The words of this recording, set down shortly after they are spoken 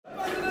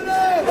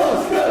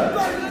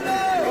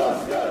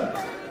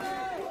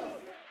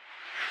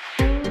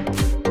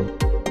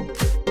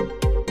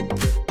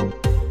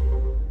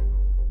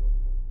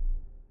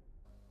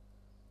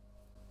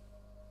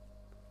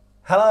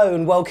Hello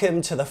and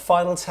welcome to the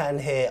final 10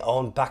 here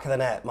on Back of the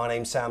Net. My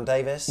name's Sam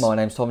Davis. My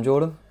name's Tom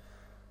Jordan.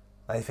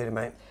 How you feeling,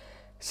 mate?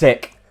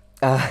 Sick.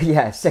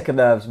 Yeah, sick of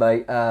nerves,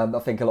 mate. I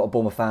think a lot of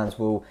Bournemouth fans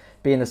will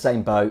be in the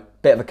same boat.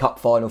 Bit of a cup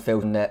final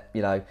feeling it,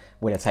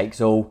 winner takes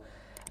all,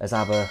 as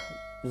Aber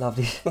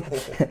lovely,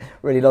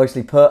 really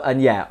nicely put.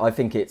 And yeah, I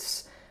think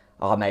it's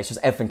just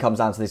everything comes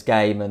down to this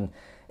game, and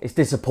it's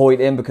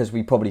disappointing because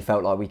we probably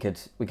felt like we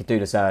could do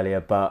this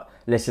earlier. But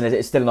listen,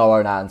 it's still in our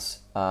own hands.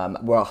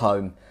 We're at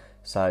home,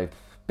 so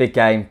big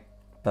game,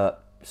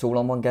 but it's all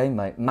on one game,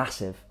 mate.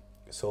 Massive.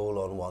 It's all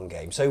on one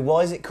game. So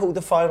why is it called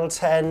the final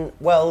 10?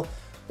 Well,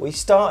 we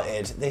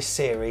started this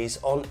series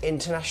on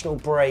international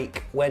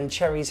break when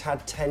Cherries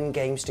had 10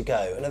 games to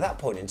go. And at that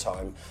point in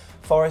time,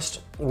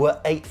 Forest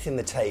were 8th in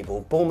the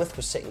table. Bournemouth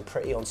was sitting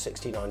pretty on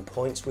 69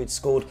 points. We'd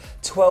scored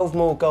 12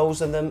 more goals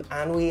than them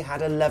and we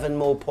had 11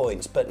 more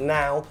points. But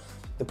now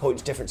the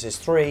points difference is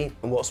 3.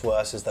 And what's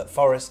worse is that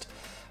Forest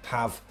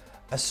have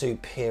a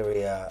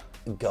superior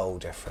goal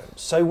difference.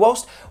 So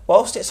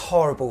whilst it's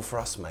horrible for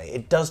us, mate,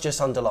 it does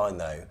just underline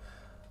though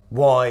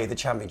why the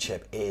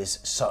Championship is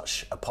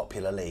such a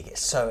popular league. It's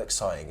so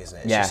exciting, isn't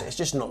it? It's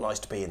just not nice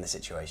to be in this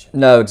situation.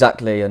 No,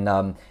 exactly.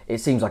 And it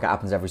seems like it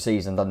happens every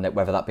season, doesn't it?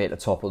 Whether that be at the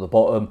top or the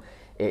bottom,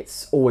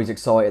 it's always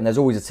exciting. There's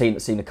always a team that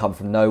seems to come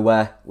from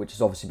nowhere, which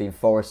has obviously been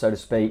Forest, so to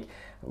speak.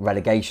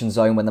 Relegation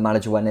zone when the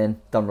manager went in,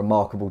 done a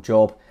remarkable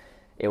job.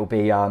 It'd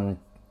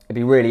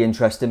be really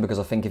interesting because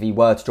I think if he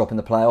were to drop in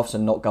the playoffs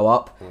and not go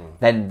up,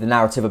 then the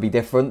narrative would be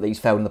different, that he's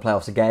failed in the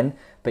playoffs again.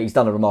 But he's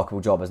done a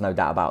remarkable job, there's no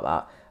doubt about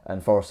that.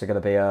 And Forest are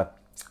going to be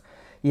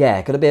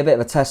a bit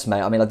of a test,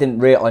 mate. I mean,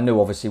 I knew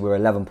obviously we were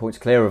 11 points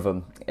clear of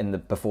them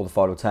before the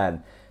final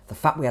 10. The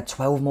fact we had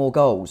 12 more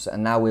goals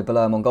and now we're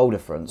below them on goal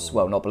difference,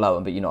 well, not below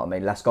them, but you know what I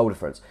mean, less goal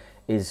difference,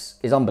 is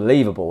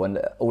unbelievable. And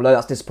although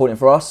that's disappointing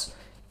for us,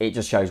 it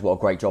just shows what a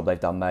great job they've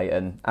done, mate.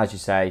 And as you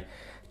say,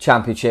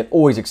 Championship,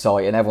 always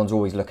exciting, everyone's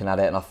always looking at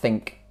it. And I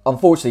think,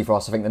 unfortunately for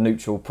us, I think the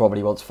neutral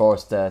probably wants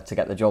Forest to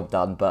get the job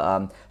done.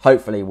 But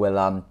hopefully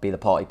we'll be the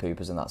party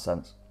poopers in that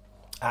sense.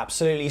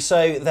 Absolutely.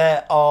 So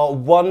there are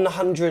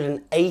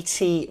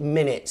 180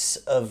 minutes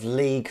of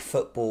league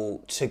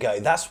football to go.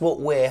 That's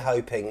what we're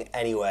hoping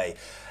anyway.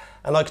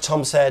 And like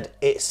Tom said,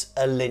 it's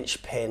a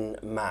linchpin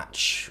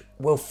match.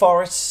 Will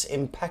Forest's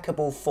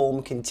impeccable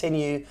form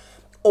continue,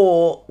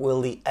 or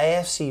will the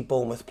AFC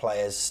Bournemouth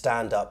players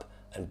stand up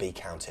and be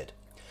counted?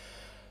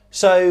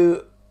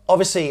 So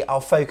obviously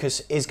our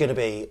focus is going to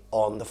be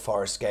on the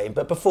Forest game.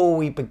 But before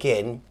we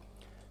begin,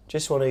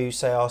 just want to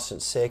say our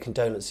sincere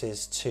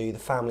condolences to the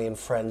family and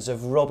friends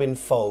of Robin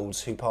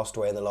Folds, who passed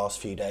away in the last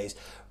few days.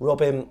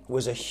 Robin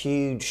was a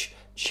huge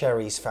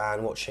Cherries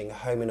fan, watching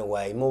home and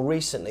away, more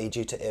recently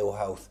due to ill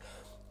health,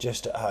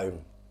 just at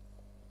home.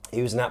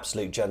 He was an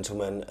absolute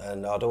gentleman,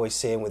 and I'd always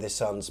see him with his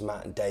sons,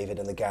 Matt and David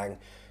and the gang,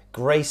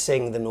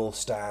 gracing the North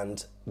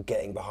Stand,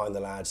 getting behind the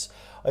lads.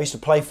 I used to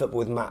play football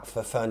with Matt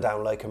for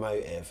Ferndown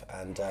Locomotive,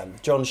 and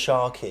John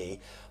Sharkey,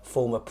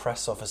 former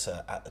press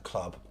officer at the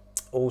club,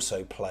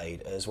 also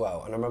played as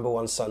well. And I remember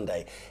one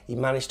Sunday he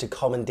managed to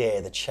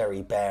commandeer the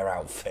Cherry Bear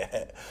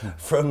outfit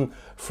from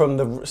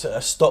the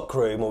stock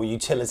room or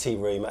utility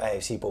room at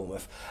AFC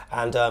Bournemouth,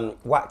 and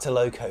whacked a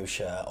Loco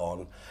shirt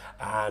on,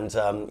 and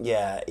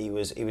he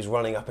was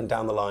running up and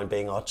down the line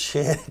being our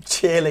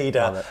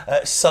cheerleader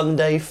at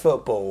Sunday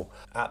football.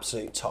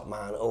 Absolute top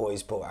man,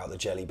 always brought out the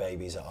jelly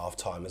babies at half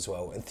time as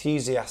well.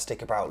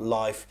 Enthusiastic about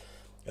life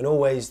and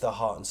always the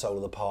heart and soul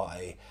of the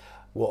party.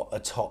 What a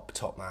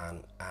top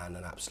man and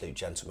an absolute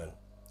gentleman.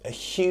 A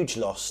huge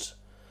loss,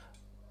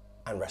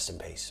 and rest in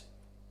peace.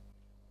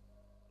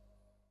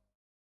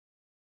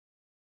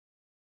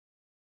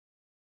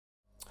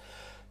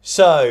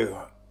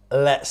 So,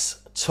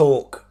 let's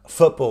talk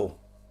football.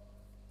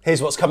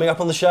 Here's what's coming up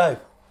on the show.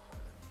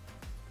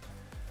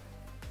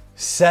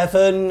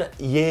 7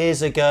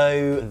 years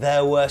ago,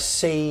 there were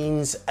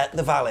scenes at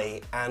the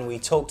Valley, and we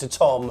talked to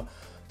Tom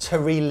to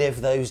relive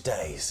those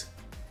days.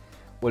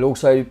 We'll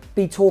also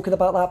be talking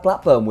about that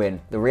Blackburn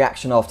win, the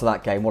reaction after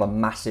that game, what a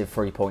massive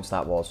 3 points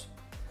that was.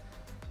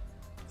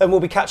 And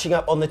we'll be catching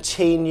up on the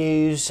team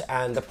news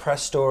and the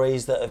press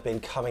stories that have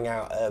been coming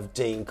out of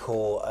Dean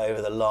Court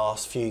over the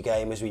last few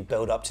games as we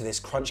build up to this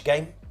crunch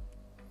game.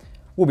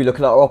 We'll be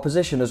looking at our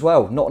opposition as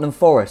well, Nottingham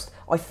Forest.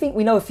 I think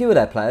we know a few of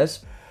their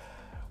players.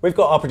 We've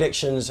got our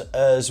predictions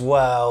as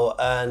well,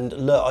 and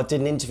look, I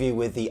did an interview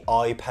with the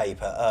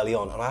iPaper early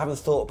on, and I haven't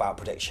thought about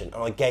prediction,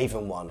 and I gave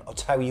them one. I'll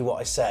tell you what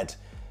I said.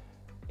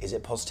 Is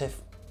it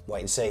positive? Wait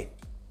and see.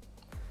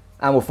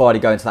 And we'll finally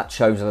go into that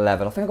chosen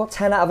 11. I think I got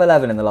 10 out of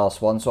 11 in the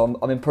last one, so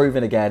I'm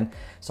improving again.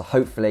 So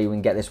hopefully we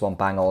can get this one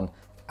bang on.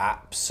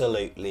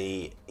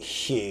 Absolutely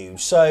huge.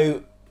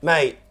 So,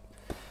 mate,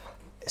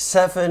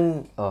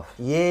 7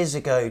 years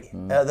ago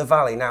at the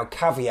Valley. Now,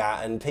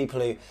 caveat, and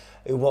people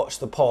who watch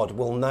the pod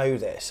will know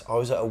this. I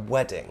was at a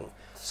wedding,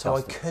 so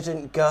I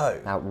couldn't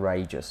go.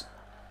 Outrageous.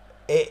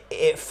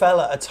 It fell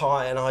at a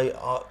time, and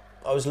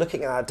I was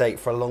looking at that date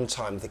for a long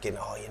time, thinking,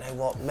 oh, you know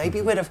what?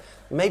 Maybe we'd have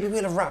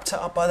wrapped it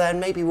up by then.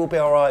 Maybe we'll be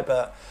all right.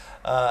 But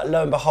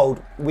lo and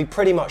behold, we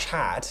pretty much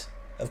had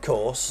of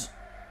course,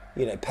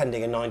 you know,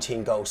 pending a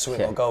 19-goal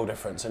swing or goal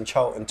difference, and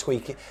Charlton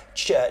cheekily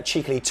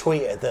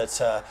tweeted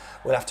that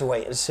we'll have to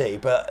wait and see.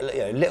 But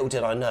you know, little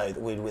did I know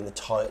that we'd win the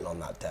title on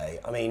that day.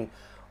 I mean,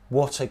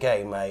 what a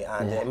game, mate,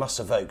 and it must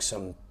evoke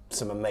some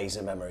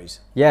amazing memories.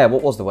 Yeah,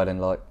 what was the wedding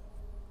like?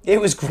 It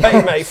was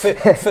great, mate.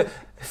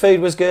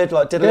 Food was good.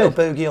 Like, did a little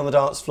boogie on the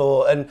dance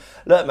floor, and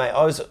look, mate,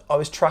 I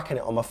was tracking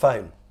it on my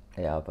phone.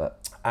 Yeah, I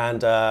bet.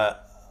 And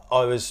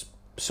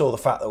saw the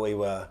fact that we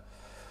were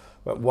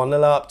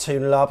 1-0 up,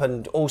 2-0 up,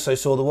 and also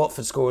saw the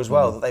Watford score as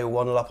well, that they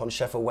were 1-0 up on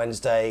Sheffield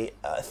Wednesday,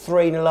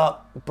 3-0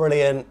 up,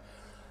 brilliant.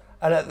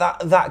 And at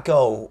that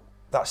goal,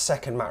 that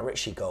second Matt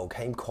Ritchie goal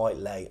came quite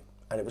late,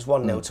 and it was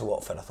 1-0 to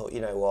Watford. I thought,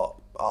 you know what,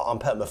 I'm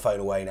putting my phone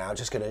away now,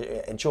 just going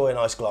to enjoy a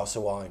nice glass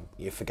of wine.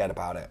 You forget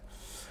about it.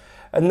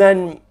 And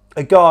then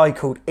a guy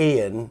called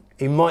Ian,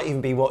 he might even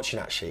be watching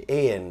actually,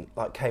 Ian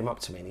came up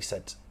to me and he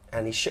said,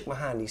 and he shook my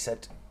hand, he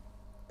said,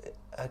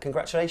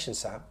 congratulations,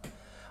 Sam.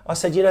 I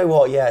said, you know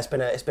what? Yeah, it's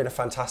been a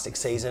fantastic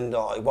season.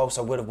 Whilst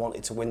I would have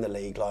wanted to win the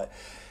league,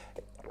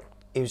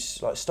 he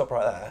was like, stop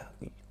right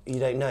there. You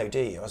don't know, do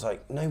you? I was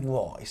like, no,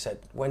 what? He said,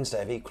 Wednesday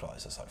have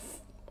equalised. I was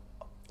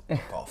like,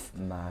 fuck off.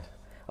 Mad.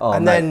 Oh,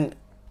 and then,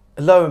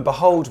 lo and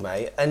behold,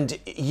 mate, and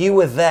you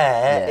were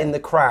there in the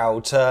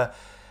crowd to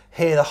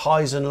hear the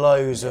highs and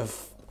lows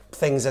of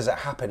things as it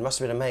happened. Must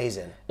have been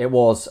amazing. It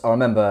was. I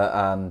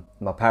remember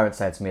my parents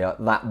said to me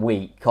that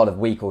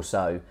week or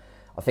so,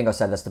 I think I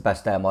said that's the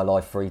best day of my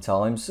life 3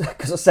 times,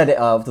 because I said it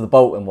after the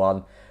Bolton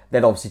one,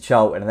 then obviously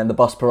Charlton, and then the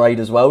bus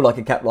parade as well. Like,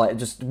 it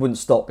just wouldn't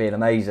stop being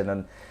amazing.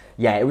 And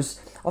yeah, it was.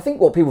 I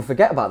think what people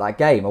forget about that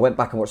game, I went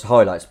back and watched the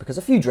highlights because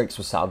a few drinks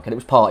were sunk and it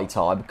was party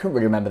time. I couldn't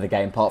really remember the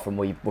game apart from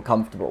we were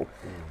comfortable.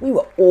 We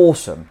were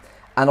awesome.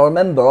 And I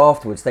remember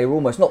afterwards they were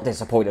almost not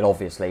disappointed,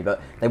 obviously,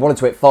 but they wanted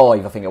to hit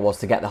 5, I think it was,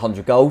 to get the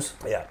 100 goals.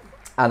 Yeah.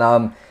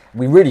 And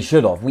we really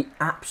should have. We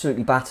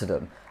absolutely battered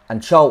them.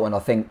 And Charlton, I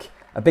think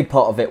a big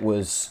part of it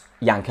was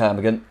Jan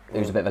Kermigan,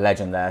 who's a bit of a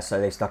legend there,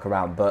 so they stuck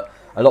around. But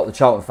a lot of the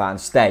Charlton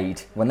fans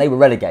stayed when they were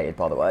relegated,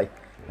 by the way,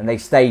 and they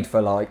stayed for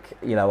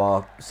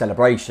our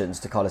celebrations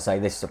to kind of say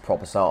this is a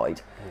proper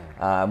side.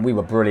 We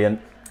were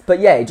brilliant, but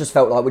yeah, it just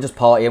felt like we're just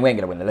partying. We ain't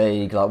gonna win the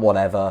league,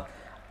 whatever.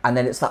 And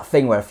then it's that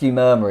thing where a few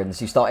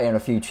murmurings, you start hearing a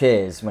few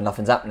cheers when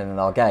nothing's happening in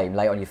our game.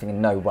 Later on, you're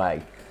thinking, no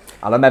way.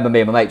 And I remember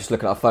me and my mate just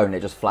looking at our phone, and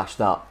it just flashed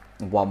up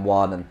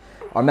 1-1. And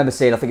I remember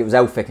seeing, I think it was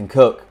Elphick and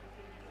Cook,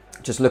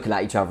 just looking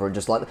at each other and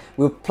just we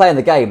were playing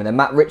the game, and then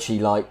Matt Ritchie,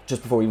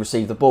 just before he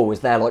received the ball,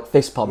 was there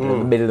fist pumping in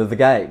the middle of the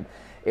game.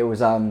 It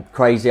was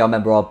crazy. I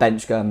remember our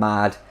bench going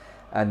mad,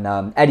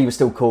 and Eddie was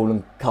still cool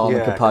and calm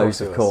and composed,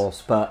 of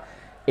course. But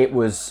it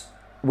was.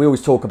 We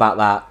always talk about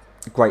that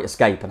Great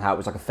Escape and how it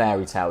was like a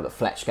fairy tale that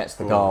Fletch gets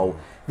the goal.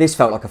 This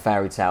felt like a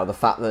fairy tale. The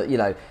fact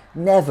that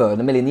never in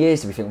a million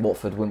years did we think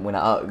Watford wouldn't win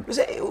at home. Was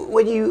it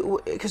when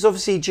because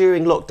obviously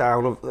during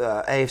lockdown,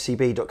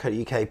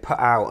 AFCB.co.uk put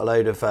out a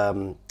load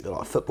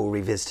of football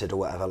revisited or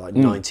whatever,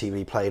 90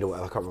 replayed or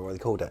whatever. I can't remember what they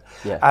called it.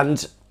 Yeah.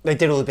 And they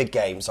did all the big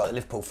games like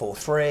Liverpool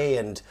 4-3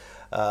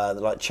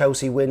 and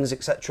Chelsea wins,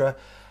 etc.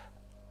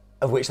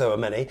 Of which there were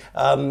many.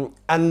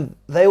 And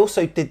they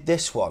also did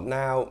this one.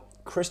 Now,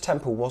 Chris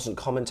Temple wasn't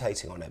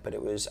commentating on it, but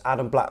it was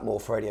Adam Blackmore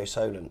for Radio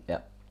Solent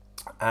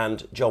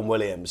and John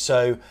Williams.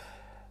 So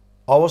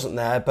I wasn't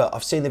there, but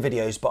I've seen the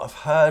videos, but I've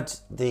heard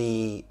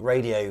the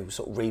radio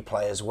sort of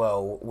replay as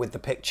well with the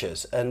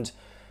pictures. And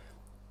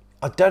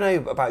I don't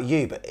know about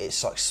you, but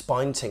it's like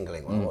spine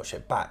tingling when I watch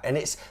it back. And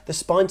it's the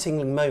spine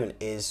tingling moment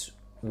is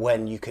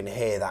when you can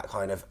hear that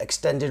kind of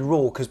extended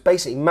roar, because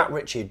basically Matt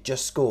Ritchie had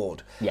just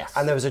scored. Yes.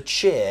 And there was a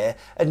cheer,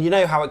 and you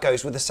know how it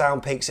goes with the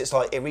sound peaks, it's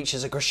like it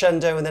reaches a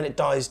crescendo and then it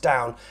dies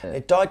down. Yeah.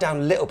 It died down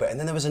a little bit, and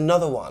then there was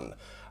another one.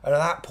 And at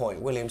that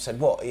point, William said,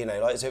 what,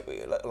 is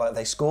it like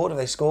they scored? Have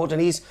they scored?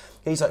 And he's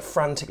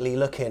frantically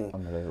looking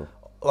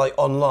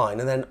online,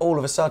 and then all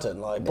of a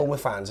sudden,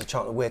 Bournemouth fans are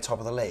chanting, we're top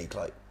of the league.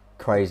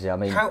 Crazy. I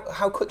mean,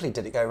 how quickly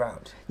did it go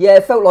round? Yeah,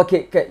 it felt like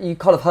you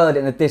kind of heard it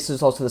in the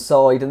distance off to the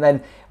side, and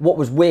then what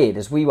was weird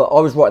is I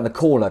was right in the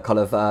corner, kind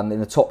of in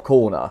the top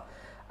corner,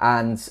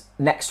 and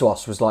next to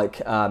us was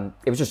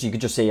it was just, you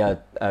could just see a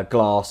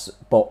glass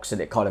box,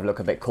 and it kind of looked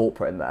a bit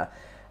corporate in there,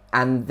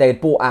 and they had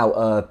bought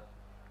out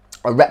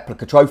a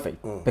replica trophy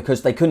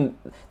because they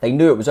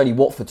knew it was only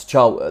Watford to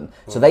Charlton,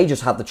 so they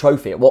just had the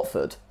trophy at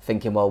Watford,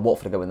 thinking, well,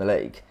 Watford are going to win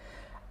the league,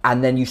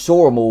 and then you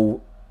saw them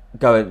all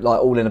going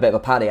all in a bit of a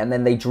paddy, and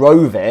then they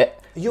drove it.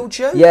 You're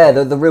joking? Yeah,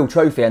 the real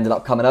trophy ended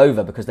up coming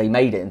over because they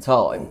made it in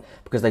time,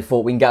 because they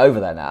thought we can get over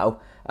there now.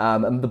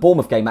 And the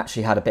Bournemouth game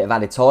actually had a bit of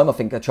added time. I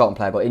think a Charlton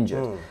player got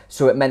injured,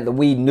 so it meant that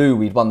we knew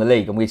we'd won the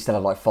league and we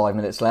still had 5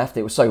 minutes left.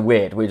 It was so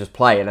weird. We were just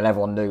playing and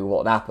everyone knew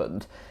what had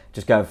happened,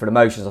 just going through the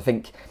motions. I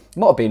think it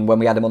might have been when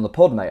we had him on the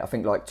pod, mate. I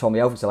think Tommy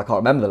Elphick said, I can't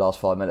remember the last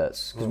 5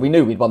 minutes because we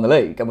knew we'd won the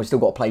league and we still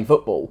got to play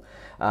football.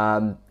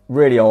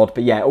 Really odd,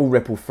 but yeah, it all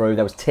rippled through.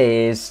 There was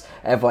tears.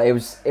 It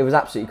was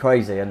absolutely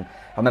crazy. And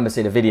I remember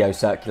seeing a video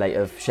circulate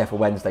of Sheffield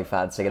Wednesday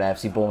fans singing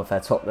AFC Bournemouth, they're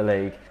top of the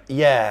league.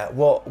 Yeah,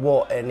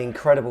 what an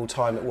incredible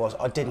time it was.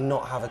 I did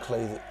not have a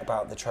clue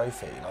about the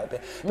trophy,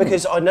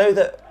 because I know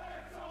that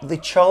the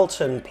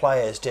Charlton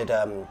players did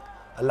a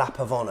lap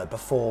of honour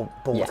before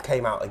Bournemouth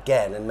came out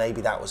again, and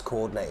maybe that was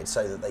coordinated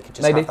so that they could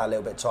just have that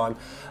little bit of time.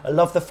 I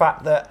love the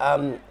fact that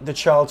the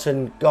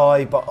Charlton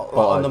guy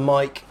on the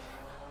mic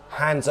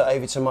hands it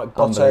over to Mike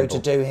Botto to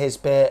do his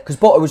bit. Because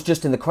Botto was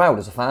just in the crowd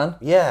as a fan.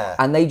 Yeah.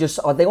 And they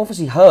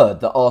obviously heard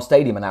that our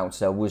stadium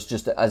announcer was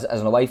just as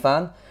an away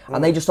fan.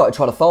 And they just started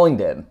trying to find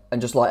him.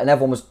 And and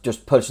everyone was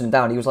just pushing him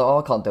down. He was like, oh,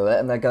 I can't do it.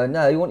 And they're going,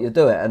 no, we want you to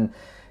do it. And,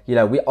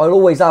 I'll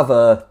always have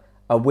a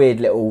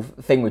weird little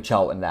thing with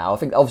Charlton now. I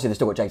think obviously they've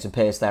still got Jason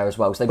Pearce there as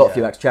well. So they've got a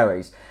few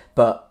ex-Cherries.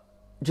 But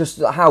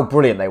just how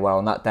brilliant they were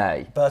on that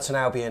day. Burton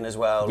Albion as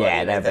well.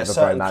 Yeah, there's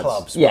certain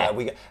clubs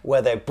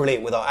where they're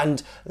brilliant with that.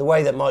 And the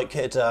way that Mike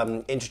could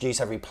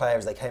introduce every player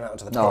as they came out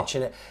onto the pitch,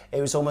 and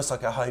it was almost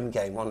like a home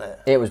game, wasn't it?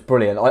 It was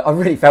brilliant. I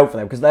really felt for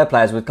them because their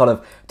players would kind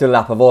of do a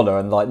lap of honour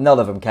and none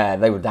of them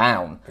cared. They were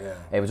down. Yeah.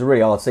 It was a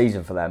really hard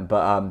season for them.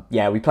 But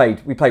we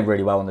played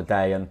really well on the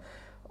day, and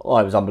it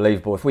was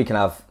unbelievable. If we can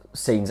have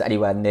scenes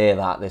anywhere near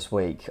that this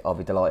week, I'll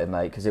be delighted,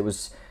 mate, because it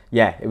was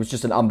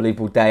just an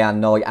unbelievable day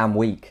and night and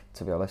week,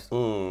 to be honest.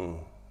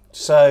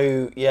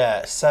 So,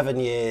 7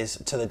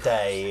 years to the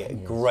day,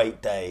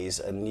 great days,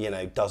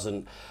 and,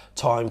 doesn't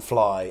time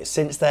fly?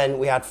 Since then,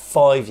 we had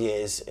 5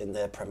 years in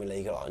the Premier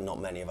League.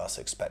 Not many of us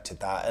expected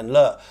that. And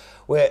look,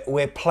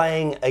 we're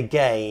playing a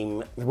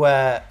game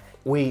where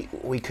we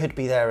could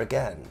be there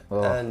again.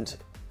 Oh. And,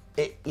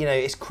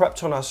 it's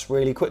crept on us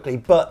really quickly.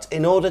 But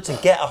in order to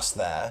get us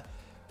there,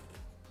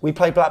 we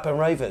played Blackburn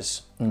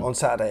Rovers on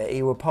Saturday at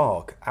Ewood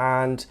Park,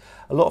 and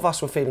a lot of us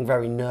were feeling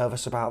very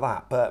nervous about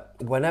that. But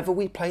whenever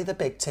we play the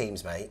big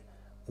teams, mate,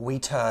 we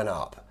turn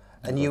up.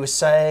 And you were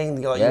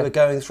saying, you were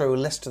going through a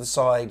list of the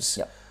sides.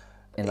 Yep.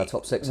 In the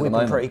top six at the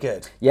moment. We've been pretty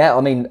good. Yeah,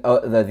 I mean,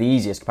 the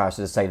easiest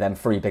comparison is to say them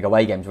 3 big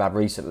away games we've had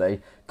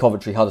recently.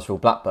 Coventry, Huddersfield,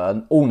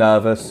 Blackburn, all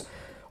nervous,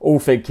 all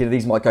thinking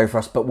these might go for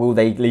us, but will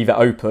they leave it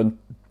open?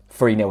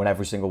 3-0 in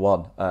every single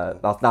one.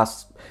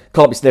 That's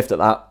can't be sniffed at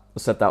that. I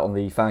said that on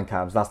the fan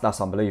cams.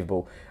 That's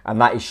unbelievable, and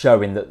that is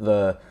showing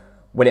that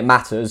when it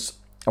matters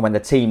and when the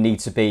team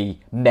needs to be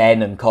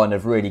men and kind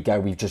of really go,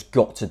 we've just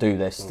got to do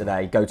this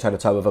today, go toe to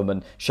toe with them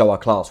and show our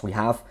class. We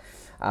have,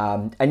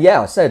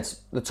 I said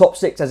the top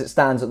 6 as it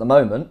stands at the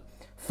moment.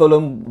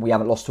 Fulham, we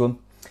haven't lost to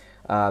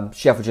them.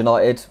 Sheffield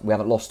United, we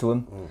haven't lost to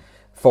them.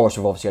 Forest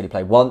have obviously only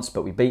played once,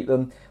 but we beat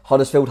them.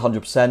 Huddersfield,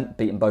 100%,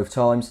 beaten both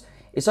times.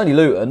 It's only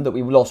Luton that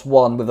we lost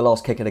 1 with the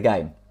last kick of the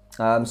game.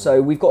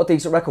 So we've got a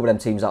decent record with them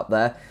teams up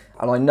there.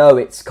 And I know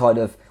it's kind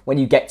of, when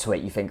you get to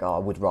it, you think, I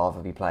would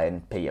rather be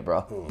playing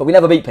Peterborough. But we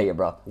never beat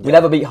Peterborough. We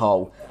never beat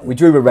Hull. We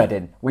drew with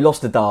Reading. We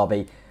lost to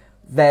Derby.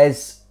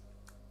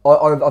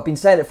 I've been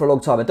saying it for a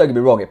long time, and don't get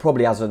me wrong, it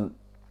probably hasn't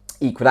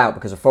equalled out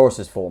because of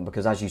Forest's form,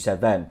 because as you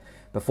said then,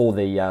 before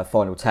the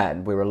final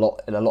 10, we were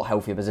in a lot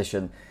healthier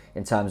position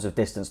in terms of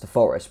distance to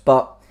Forest.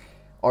 But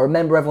I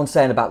remember everyone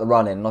saying about the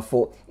run-in, and I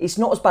thought, it's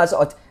not as bad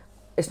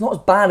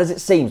as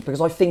it seems,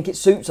 because I think it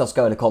suits us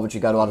going to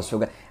Coventry, going to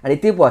Huddersfield, and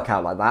it did work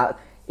out like that.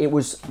 It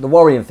was, the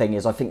worrying thing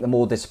is, I think the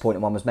more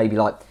disappointing one was maybe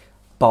like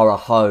Borough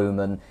home,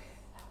 and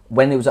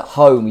when it was at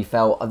home, we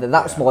felt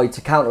that's why,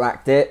 to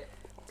counteract it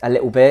a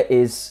little bit,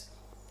 is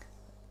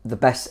the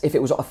best. If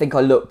it was, I think I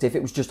looked, if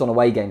it was just on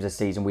away games this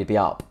season, we'd be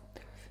up.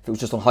 If it was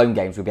just on home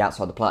games, we'd be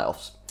outside the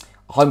playoffs.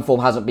 Home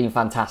form hasn't been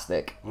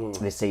fantastic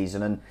this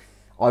season, and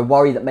I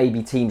worry that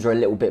maybe teams are a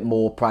little bit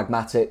more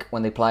pragmatic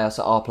when they play us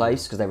at our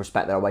place because they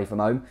respect their away from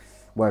home.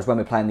 Whereas when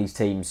we're playing these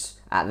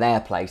teams at their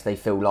place, they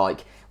feel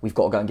like we've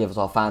got to go and give us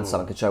our fans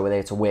something to show we're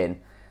there to win.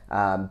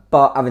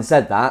 But having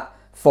said that,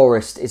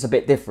 Forest is a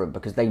bit different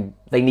because they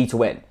need to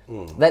win.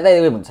 They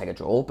wouldn't take a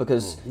draw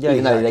because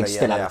even though they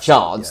still have a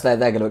chance, they're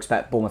going to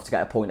expect Bournemouth to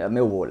get a point at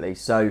Millwall at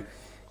least. So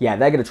yeah,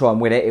 they're going to try and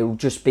win it. It'll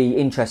just be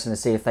interesting to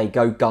see if they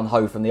go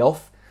gun-ho from the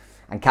off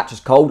and catch us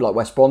cold like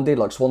West Brom did,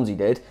 like Swansea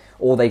did,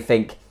 or they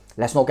think,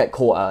 let's not get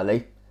caught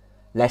early.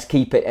 Let's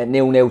keep it at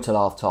 0-0 till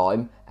half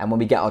time, and when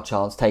we get our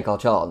chance, take our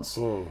chance.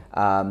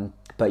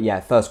 But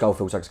yeah, first goal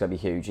feels like it's going to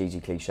be huge. Easy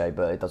cliche,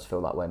 but it does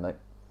feel that way, mate.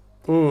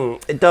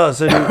 It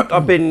does,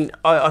 and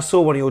I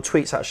saw one of your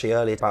tweets actually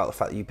earlier about the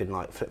fact that you've been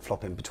like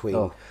flip-flopping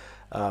between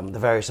the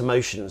various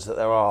emotions that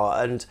there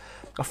are, and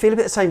I feel a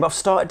bit the same, but I've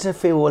started to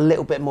feel a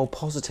little bit more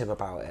positive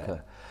about it.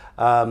 Okay.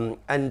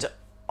 And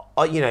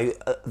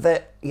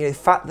the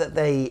fact that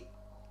they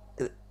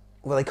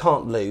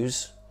can't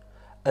lose,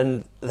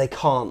 and they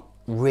can't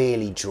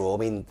really draw. I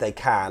mean, they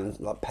can,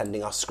 like,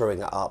 pending us screwing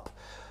it up.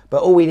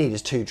 But all we need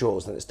is 2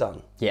 draws and it's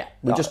done. Yeah,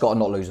 we've just got to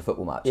not lose a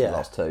football match in the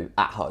last 2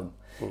 at home.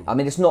 I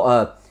mean, it's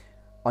not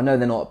I know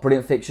they're not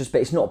brilliant fixtures,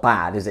 but it's not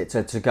bad, is it,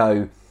 to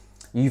go,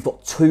 you've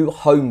got 2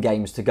 home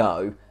games to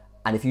go,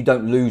 and if you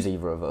don't lose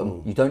either of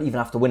them, you don't even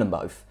have to win them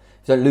both.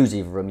 If you don't lose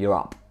either of them, you're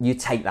up. You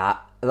take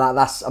that.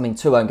 That's, I mean,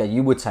 2 home games,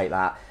 you would take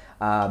that.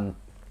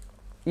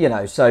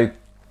 So,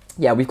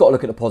 yeah, we've got to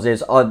look at the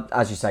positives.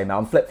 As you say, man,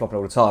 I'm flip-flopping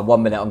all the time.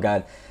 1 minute I'm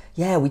going,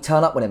 yeah, we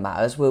turn up when it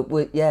matters. We've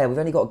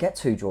only got to get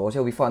 2 draws.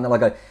 We'll be fine. Then I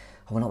go, oh,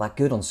 we're not that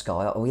good on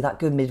Sky. Are we that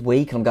good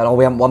midweek? And I'm going, oh,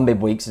 we haven't won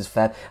midweek since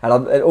Feb. And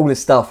all this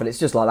stuff. And it's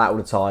just like that all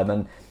the time.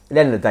 And at the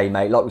end of the day,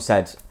 mate, like we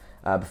said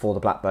before the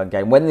Blackburn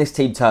game. When this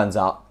team turns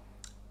up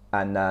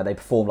and they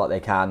perform like they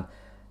can,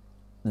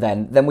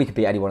 then we could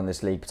beat anyone in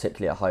this league,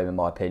 particularly at home, in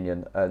my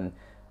opinion. And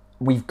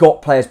we've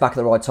got players back at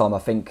the right time. I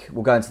think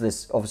we'll go into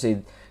this,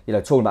 obviously,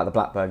 talking about the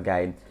Blackburn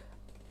game,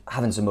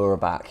 having Zamora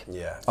back.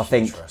 Yeah, I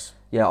think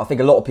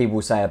a lot of people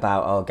will say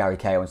about Gary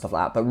Cahill and stuff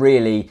like that, but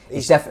really,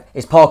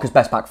 it's Parker's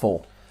best back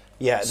four.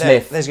 Yeah,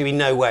 there's going to be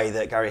no way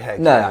that Gary Cahill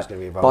is going to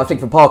be involved. But I think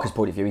from Parker's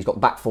point of view, he's got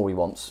the back four he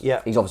wants.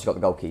 Yeah. He's obviously got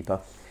the goalkeeper.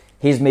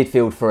 His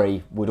midfield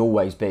three would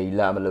always be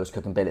Lerma, Lewis,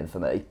 Cook and Billing for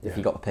me, if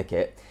he got to pick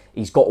it.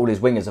 He's got all his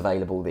wingers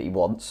available that he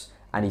wants,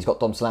 and he's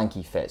got Dom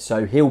Solanke fit.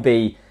 So he'll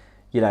be,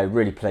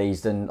 really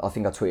pleased. And I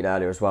think I tweeted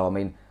earlier as well, I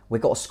mean,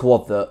 we've got a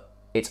squad that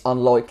it's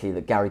unlikely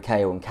that Gary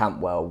Cahill and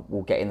Cantwell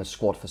will get in the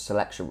squad for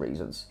selection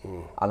reasons.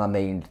 And I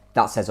mean,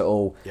 that says it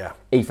all. Yeah.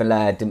 Ethan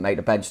Laird didn't make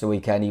the bench the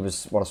weekend. He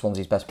was one of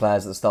Swansea's best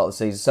players at the start of the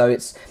season.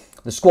 So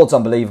the squad's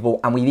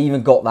unbelievable. And we've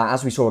even got that,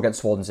 as we saw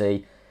against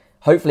Swansea.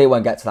 Hopefully it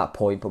won't get to that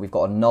point, but we've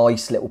got a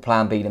nice little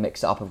plan B to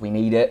mix it up if we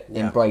need it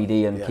in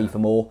Brady and Kiefer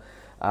Moore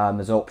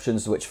as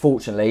options, which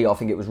fortunately I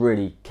think it was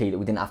really key that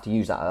we didn't have to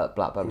use that at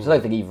Blackburn, because I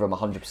don't think either of them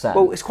 100%.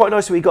 Well, it's quite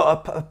nice that we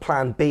got a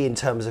plan B in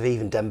terms of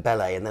even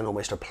Dembele, and then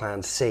almost a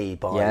plan C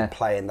by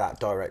playing that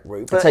direct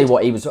route. But I'll tell you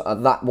what, he was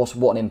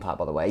what an impact,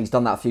 by the way. He's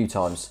done that a few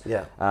times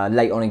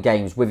late on in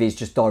games with his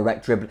just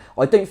direct dribble.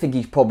 I don't think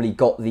he's probably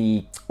got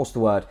the,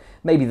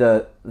 maybe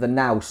the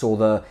nous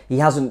or he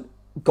hasn't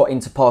got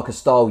into Parker's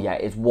style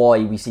yet. Is why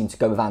we seem to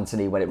go with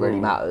Anthony when it really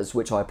matters,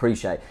 which I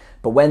appreciate.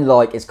 But when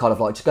it's kind of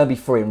just going to be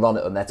free and run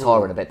at them, they're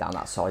tiring a bit down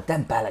that side.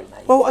 Dembele,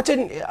 mate. Well, He's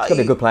got to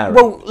be a good player.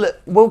 Well,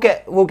 look, we'll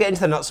get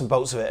into the nuts and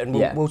bolts of it, and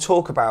we'll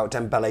talk about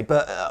Dembele.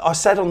 But I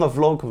said on the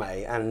vlog,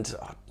 mate, and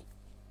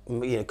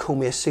call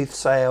me a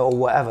soothsayer or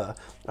whatever.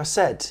 I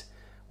said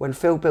when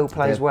Phil Bill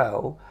plays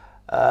well,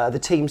 the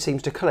team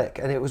seems to click,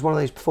 and it was one of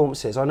those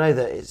performances. I know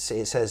that it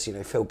says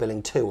Phil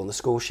Billing 2 on the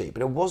score sheet,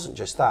 but it wasn't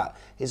just that.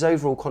 His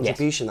overall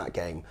contribution that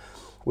game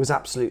was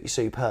absolutely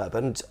superb,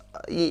 and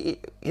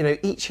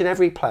each and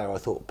every player I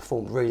thought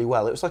performed really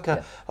well. It was like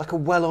a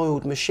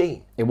well-oiled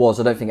machine. It was.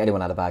 I don't think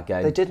anyone had a bad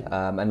game. They didn't.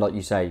 And like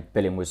you say,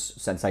 Billing was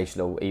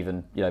sensational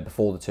even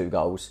before the 2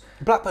 goals.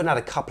 Blackburn had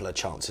a couple of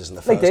chances in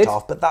the first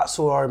half, but that's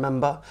all I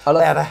remember.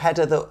 They had a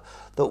header that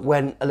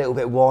went a little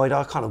bit wide.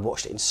 I kind of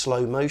watched it in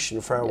slow motion.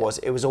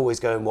 It was always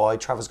going wide.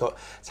 Travers got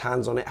his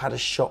hands on it, had a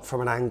shot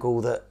from an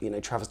angle that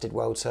Travers did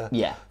well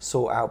to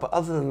sort out. But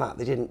other than that,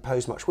 they didn't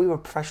pose much. We were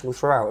professional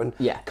throughout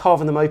and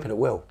carving them open at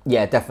will.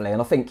 Yeah, definitely.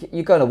 And I think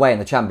you're going away in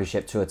the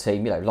Championship to a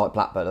team, like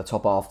Blackburn, a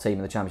top half team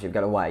in the Championship,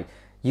 going away.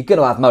 You're going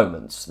to have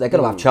moments. They're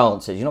going to have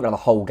chances. You're not going to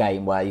have a whole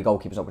game where your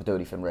goalkeeper's not going to do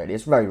anything, really.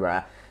 It's very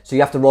rare. So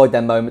you have to ride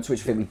them moments,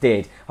 which I think we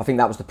did. I think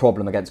that was the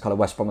problem against kind of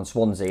West Brom and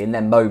Swansea. In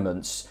them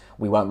moments,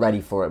 we weren't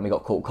ready for it and we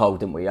got caught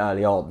cold, didn't we,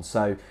 early on.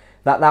 So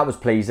that was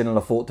pleasing, and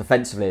I thought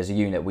defensively as a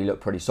unit, we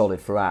looked pretty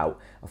solid throughout.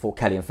 I thought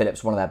Kelly and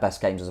Phillips, one of their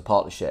best games as a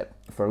partnership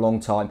for a long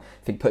time.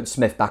 I think putting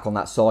Smith back on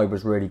that side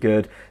was really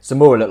good.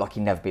 Zamora looked like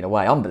he'd never been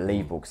away.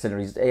 Unbelievable,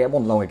 considering it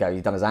wasn't long ago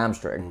he'd done his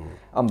hamstring.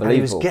 Unbelievable. And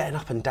he was getting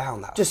up and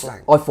down that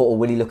flank. I thought,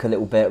 will he look a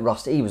little bit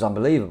rusty? He was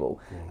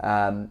unbelievable.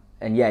 And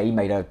he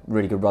made a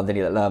really good run, didn't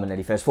he, that Lerma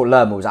nearly first. I thought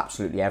Lerma was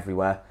absolutely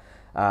everywhere.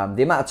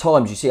 The amount of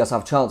times you see us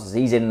have chances,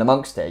 he's in and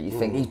amongst it. You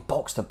think he's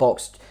box to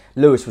box.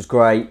 Lewis was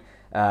great.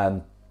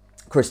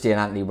 Christie and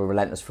Anthony were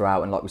relentless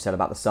throughout, and like we said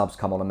about the subs,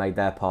 come on and made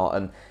their part.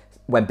 And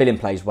when Billing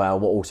plays well,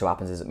 what also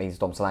happens is it means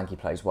Dom Solanke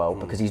plays well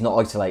because he's not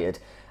isolated,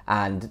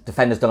 and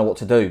defenders don't know what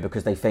to do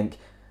because they think,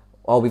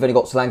 oh, we've only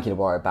got Solanke to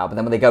worry about. But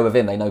then when they go with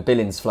him, they know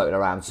Billing's floating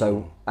around.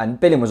 So and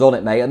Billing was on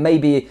it, mate. And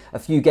maybe a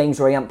few games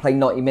where he hasn't played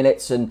 90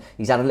 minutes and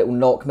he's had a little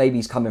knock. Maybe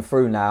he's coming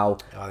through now.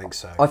 I think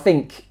so. I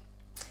think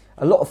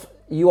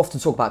you often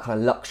talk about kind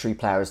of luxury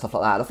players and stuff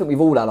like that. And I think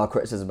we've all had our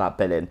criticism about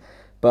Billing.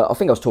 But I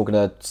think I was talking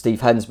to Steve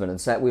Hensman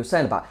and we were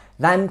saying about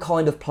them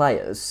kind of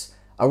players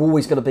are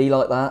always going to be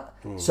like that.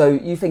 So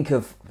you think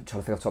of, I'm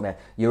trying to think off the top of my head,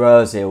 your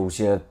Ozils,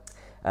 your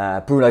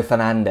Bruno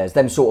Fernandes,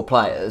 them sort of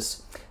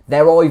players,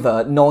 they're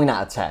either 9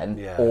 out of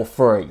 10 or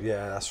 3.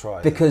 Yeah, that's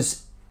right.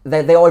 Because they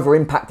either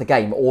impact the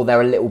game or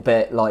they're a little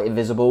bit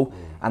invisible,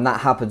 and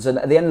that happens. And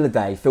at the end of the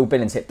day, Phil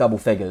Billings hit double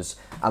figures,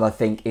 and I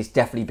think it's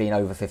definitely been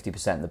over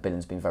 50% that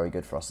Billings been very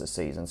good for us this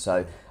season.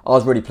 So I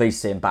was really pleased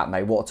to see him back,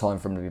 mate. What a time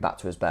for him to be back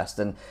to his best.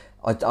 And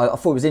I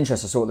thought it was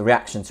interesting. I saw the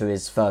reaction to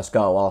his first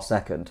goal, our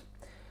second.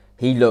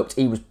 He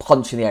was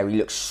punching the air. He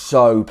looked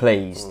so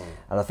pleased.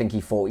 And I think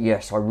he thought,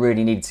 yes, I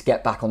really needed to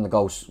get back on the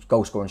goal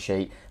scoring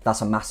sheet.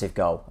 That's a massive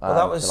goal. Well,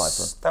 that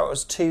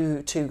was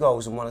two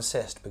goals and 1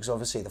 assist, because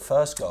obviously the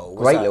first goal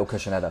was great little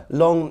cushion header.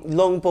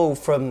 Long ball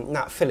from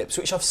Nat Phillips,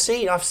 which I've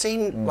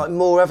seen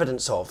more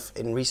evidence of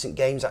in recent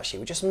games. Actually,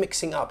 we're just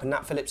mixing up, and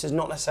Nat Phillips is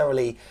not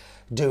necessarily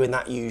doing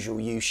that usual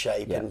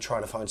U-shape and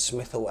trying to find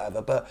Smith or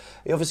whatever, but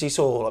he obviously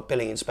saw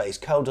Billing in space,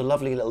 curled a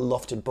lovely little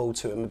lofted ball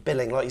to him.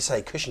 Billing, like you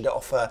say, cushioned it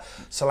off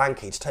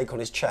Solanke to take on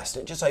his chest,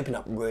 and it just opened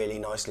up really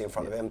nicely in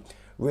front of him.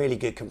 Really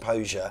good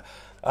composure.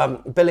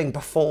 Billing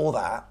before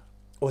that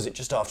or was it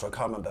just after? I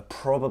can't remember.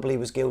 Probably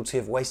was guilty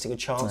of wasting a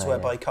chance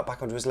whereby he cut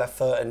back onto his left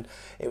foot and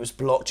it was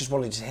blocked. Just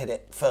wanted to hit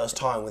it first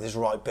time with his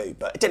right boot,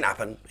 but it didn't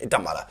happen. It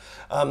doesn't matter.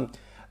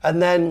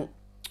 And then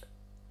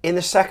in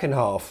the second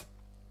half,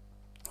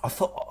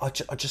 I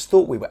just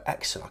thought we were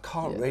excellent. I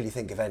can't really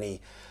think of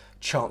any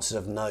chances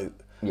of note.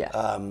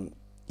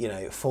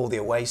 For the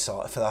away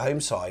side, for the home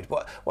side.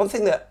 But one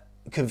thing that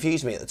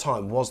confused me at the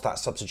time was that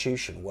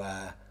substitution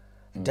where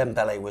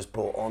Dembele was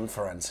brought on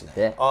for Anthony.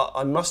 Yeah.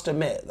 I must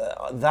admit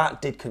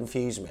that did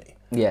confuse me.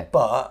 Yeah.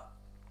 But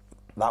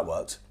that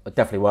worked. It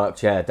definitely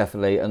worked, yeah,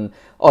 definitely. And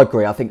I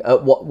agree. I think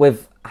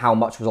with how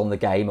much was on the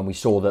game, and we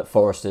saw that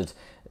Forest had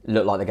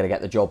looked like they're going to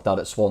get the job done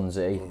at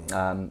Swansea,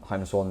 home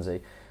to Swansea.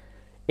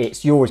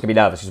 You're always going to be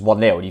nervous. It's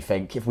 1-0 and you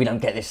think, if we don't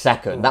get this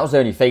second, that was the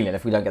only feeling,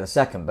 if we don't get the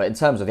second. But in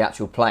terms of the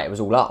actual play, it was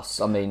all us.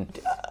 I mean...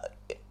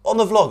 on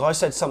the vlog, I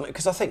said something,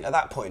 because I think at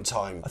that point in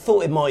time, I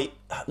thought it might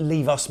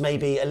leave us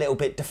maybe a little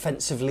bit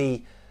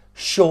defensively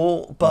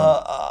short,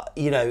 but,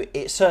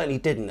 it certainly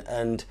didn't.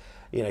 And,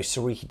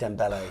 Siriki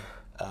Dembele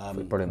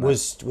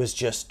was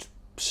just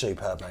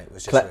superb, mate. It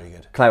was just really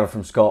good. Clever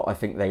from Scott. I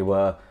think they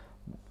were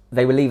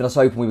leaving us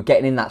open. We were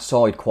getting in that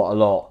side quite a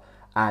lot,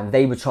 and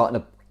they were trying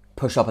to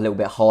push up a little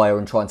bit higher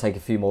and try and take a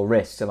few more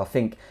risks. And I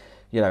think,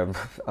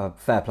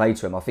 fair play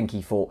to him. I think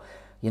he thought,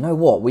 you know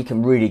what, we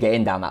can really get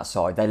in down that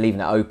side. They're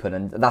leaving it open,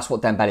 and that's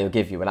what Dembele will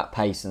give you with that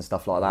pace and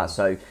stuff like that.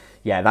 So,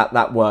 yeah,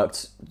 that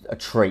worked a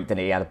treat, didn't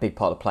it? He had a big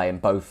part of play in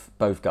both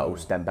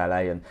goals,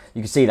 Dembele. And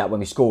you can see that when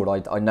we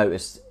scored, I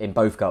noticed in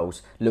both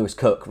goals, Lewis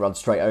Cook runs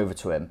straight over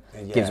to him,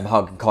 gives him a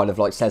hug and kind of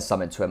like says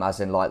something to him, as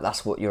in like,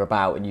 that's what you're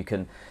about. And you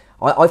can...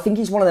 I think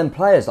he's one of them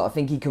players that I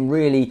think he can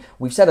really...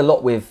 We've said a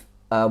lot with...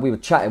 we were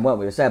chatting, weren't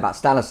we? We were saying about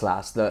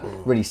Stanislas, that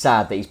really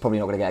sad that he's probably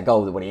not going to get a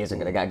goal when he isn't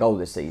going to get a goal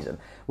this season.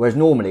 Whereas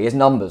normally his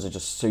numbers are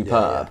just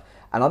superb.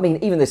 And I mean,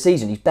 even this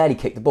season, he's barely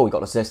kicked the ball. He got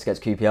an assist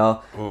against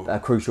QPR, a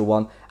crucial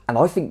one. And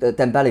I think that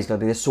Dembele's going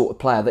to be this sort of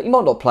player that he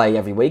might not play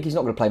every week. He's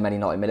not going to play many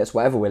 90 minutes,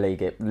 whatever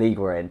league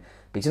we're in.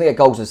 But he's going to get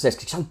goals and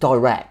assists. He's so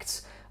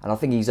direct. And I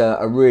think he's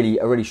a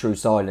really shrewd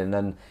signing.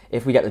 And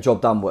if we get the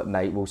job done,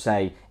 mate, we'll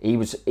say he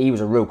was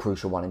a real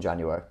crucial one in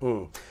January.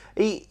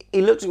 He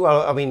looked,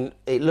 well, I mean,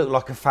 it looked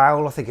like a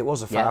foul. I think it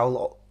was a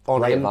foul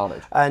on him.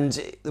 Advantage. And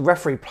the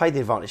referee played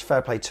the advantage,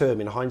 fair play to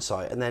him in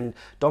hindsight. And then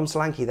Dom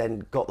Solanke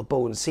then got the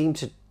ball and seemed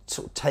to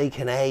sort of take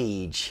an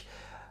age.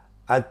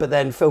 But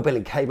then Phil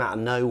Billing came out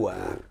of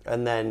nowhere.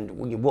 And then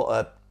what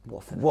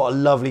a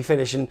lovely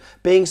finish. And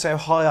being so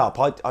high up,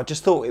 I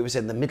just thought it was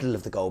in the middle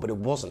of the goal, but it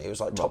wasn't. It was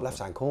like top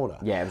left-hand corner.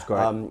 Yeah, it was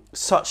great.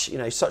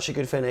 Such a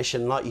good finish.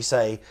 And like you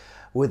say,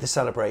 with the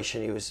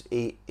celebration,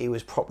 he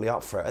was properly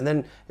up for it. And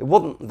then it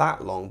wasn't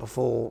that long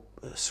before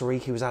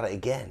Siriki was at it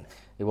again.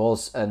 It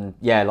was, and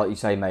yeah, like you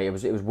say, mate, it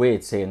was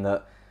weird seeing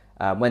that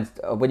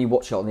when you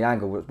watch it on the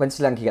angle, when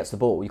Solanke gets the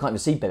ball, you can't even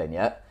see Billing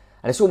yet.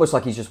 And it's almost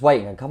like he's just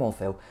waiting and come on,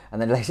 Phil.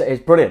 And then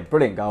it's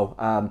brilliant goal.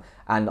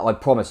 And I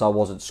promise I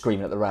wasn't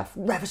screaming at the ref.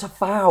 Ref, it's a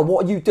foul.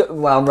 What are you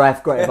doing? Well,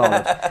 ref, great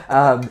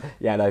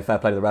advantage. Fair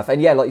play to the ref.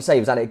 And yeah, like you say, he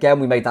was at it again.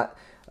 We made that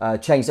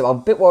change. I'm a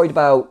bit worried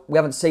about, we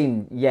haven't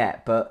seen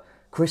yet, but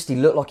Christie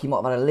looked like he might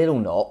have had a little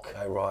knock.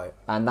 Oh, right.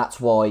 And that's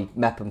why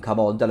Mepham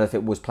come on. Don't know if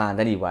it was planned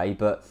anyway,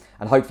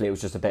 and hopefully it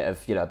was just a bit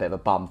of a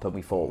bump. And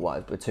we thought,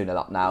 well, we're 2-0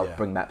 up now. Yeah.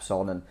 Bring Meps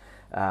on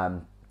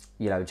and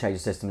change the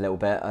system a little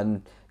bit.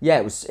 And yeah,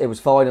 it was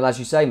fine. And as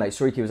you say, mate,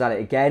 Siriki was at it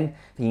again.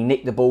 He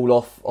nicked the ball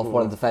off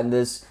one of the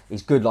defenders.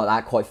 He's good like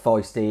that, quite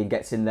feisty, and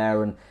gets in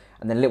there and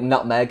then a little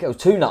nutmeg. It was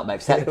 2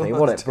 nutmegs technically,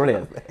 wasn't it?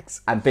 Brilliant.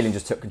 Nutmegs. And Billing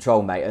just took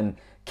control, mate. And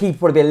keeper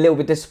probably be a little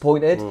bit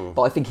disappointed,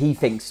 but I think he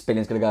thinks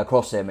Billing's going to go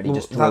across him, and he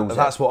just drills it.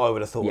 That's what I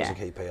would have thought as a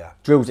keeper, yeah.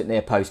 Drills it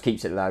near post,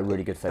 keeps it low,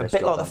 really good finish. A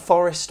bit like the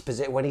Forest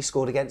position when he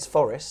scored against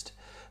Forest,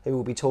 who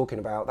we'll be talking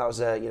about. That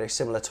was a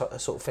similar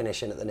sort of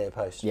finish in at the near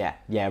post. Yeah,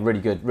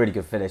 really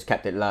good finish.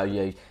 Kept it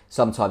low.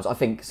 Sometimes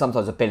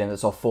a Billing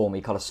that's off form,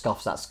 he kind of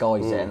scuffs that,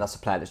 skies it, and that's a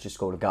player that's just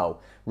scored a goal.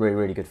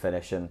 Really good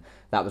finish, and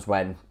that was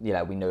when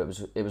we knew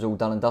it was all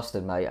done and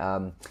dusted, mate.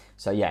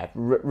 So yeah,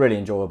 really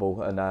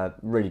enjoyable and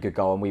really good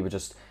goal, and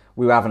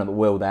we were having them at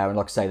will there, and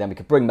like I say, then we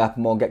could bring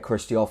Mepham on, get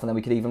Christie off, and then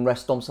we could even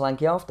rest Dom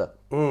Solanke after.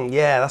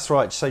 Yeah, that's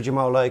right. So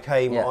Jamal Lowe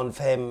came on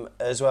for him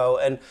as well,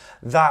 and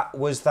that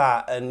was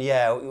that. And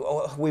yeah,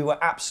 we were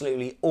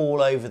absolutely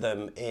all over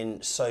them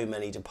in so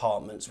many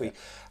departments. We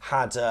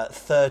had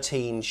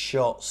 13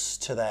 shots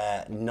to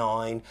their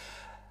 9.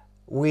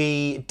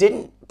 We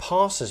didn't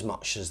pass as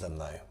much as them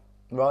though.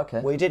 Right,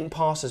 okay. We didn't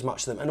pass as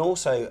much to them, and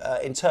also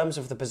in terms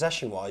of the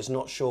possession-wise,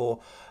 not sure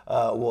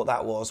what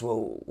that was.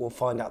 We'll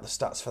find out the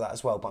stats for that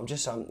as well. But I'm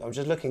just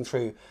looking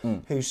through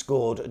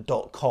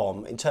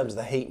whoscored.com. In terms of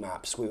the heat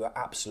maps, we were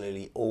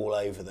absolutely all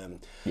over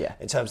them. Yeah.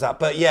 In terms of that,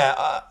 but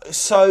yeah,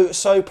 so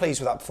pleased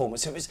with that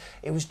performance.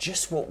 It was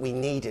just what we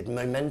needed,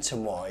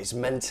 momentum-wise,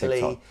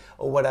 mentally,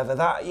 or whatever.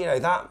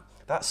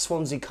 That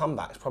Swansea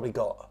comeback's probably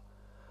got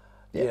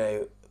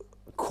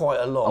quite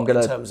a lot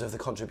in terms of the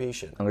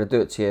contribution. I'm going to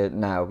do it to you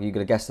now. You're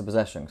going to guess the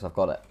possession because I've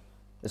got it.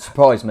 It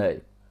surprised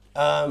me.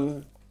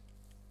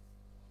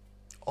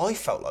 I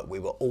felt like we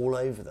were all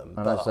over them,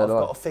 I but know, so I've do I.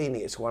 got a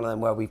feeling it's one of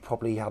them where we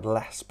probably had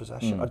less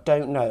possession. I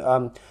don't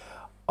know.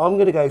 I'm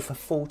going to go for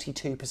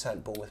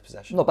 42% Bournemouth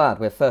possession. Not bad.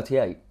 We had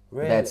 38.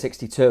 Really? They had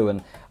 62,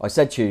 and I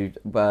said to you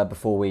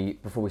before we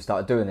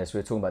started doing this, we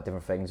were talking about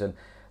different things, and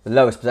the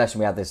lowest possession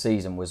we had this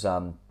season was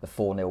the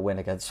 4-0 win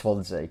against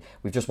Swansea.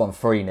 We've just won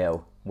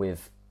 3-0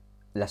 with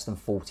less than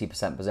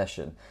 40%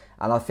 possession,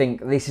 and I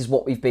think this is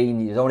what we've been.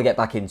 You don't want to get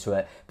back into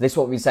it, but this is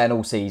what we've been saying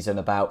all season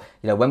about,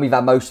 when we've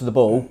had most of the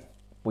ball,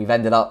 we've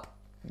ended up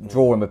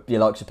drawing with your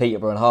likes of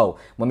Peterborough and Hull.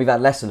 When we've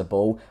had less of the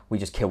ball, we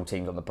just kill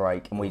teams on the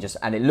break,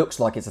 and it looks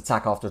like it's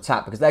attack after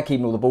attack because they're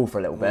keeping all the ball for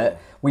a little bit.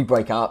 We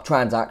break it up,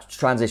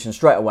 transition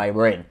straight away,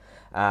 we're in,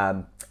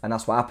 and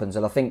that's what happens.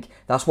 And I think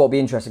that's what will be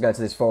interesting to go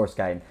to this Forest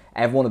game.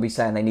 Everyone will be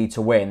saying they need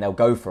to win, they'll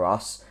go for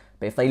us,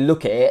 but if they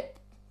look at it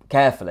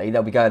carefully,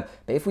 they'll be going,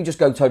 but if we just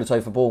go toe to toe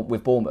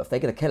with Bournemouth, they're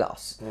going to kill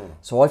us.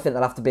 So I think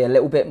they'll have to be a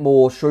little bit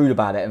more shrewd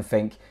about it and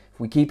think,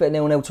 we keep it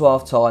 0-0 to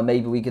half time,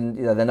 maybe we can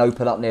then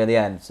open up near the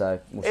end.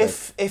 So we'll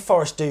see. If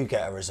Forest do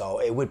get a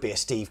result, it would be a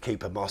Steve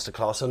Cooper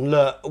masterclass. And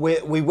look,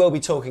 we will be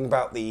talking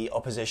about the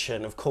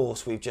opposition. Of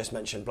course, we've just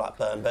mentioned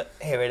Blackburn, but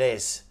here it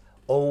is,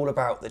 all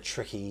about the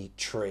tricky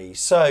tree.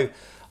 So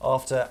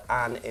after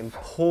an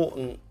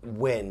important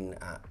win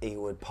at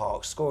Ewood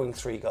Park, scoring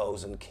 3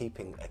 goals and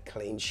keeping a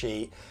clean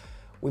sheet,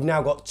 we've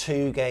now got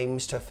 2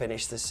 games to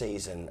finish the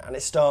season, and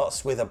it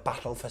starts with a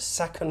battle for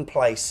second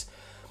place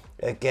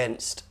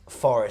against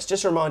Forest.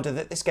 Just a reminder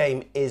that this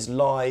game is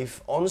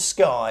live on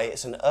Sky.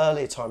 It's an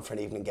earlier time for an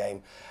evening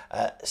game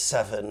at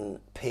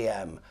 7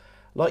 p.m.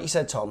 Like you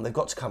said, Tom, they've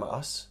got to come at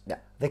us. Yeah.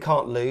 They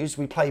can't lose.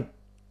 We play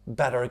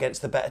better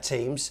against the better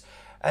teams.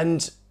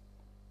 And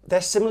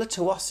they're similar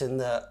to us in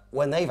that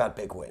when they've had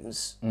big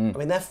wins, I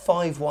mean, their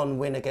 5-1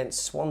 win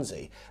against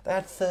Swansea, they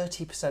had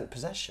 30%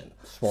 possession.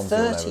 Swansea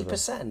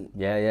 30%.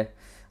 Yeah.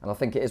 And I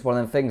think it is one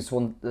of them things.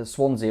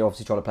 Swansea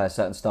obviously trying to play a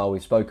certain style.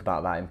 We've spoke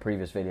about that in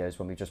previous videos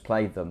when we just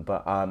played them.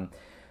 But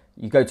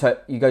you go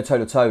toe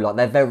to toe.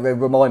 Like they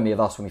remind me of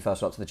us when we first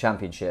got to the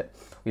Championship.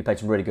 We played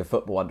some really good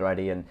football under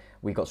Eddie, and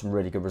we got some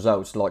really good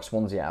results, like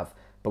Swansea have.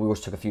 But we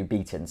also took a few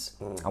beatings,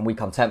 and we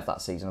come 10th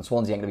that season. And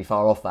Swansea ain't going to be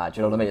far off that. Do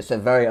you know what I mean? It's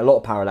a lot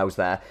of parallels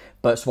there.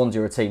 But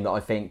Swansea are a team that I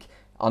think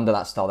under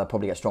that style they'll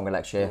probably get stronger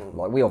next year,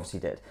 like we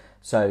obviously did.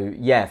 So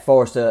yeah,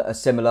 Forest are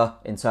similar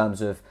in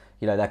terms of.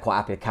 They're quite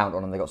happy to count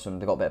on them. They've got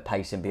a bit of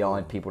pace in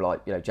behind. People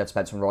like, Jed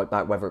Spencer right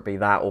back, whether it be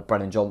that or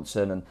Brennan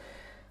Johnson and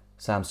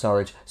Sam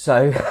Surridge.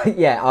 So,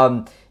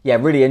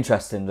 really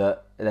interesting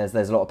that there's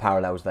a lot of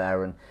parallels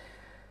there. And,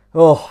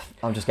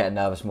 I'm just getting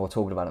nervous more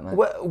talking about it,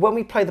 mate. When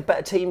we play the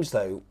better teams,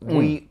 though,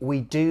 we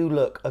do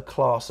look a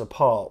class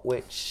apart,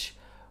 which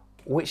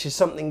is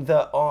something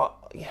that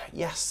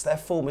yes, their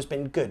form has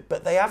been good,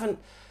 but they haven't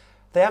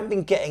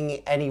been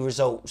getting any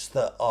results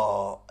that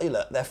are...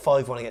 Look, their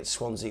 5-1 against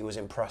Swansea was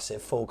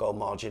impressive, 4-goal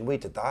margin. We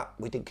did that.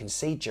 We didn't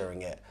concede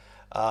during it.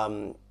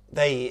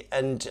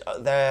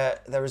 Their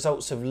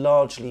results have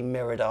largely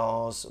mirrored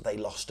ours. They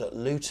lost at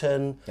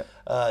Luton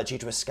due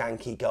to a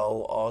skanky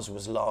goal. Ours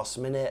was last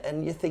minute.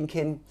 And you're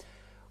thinking,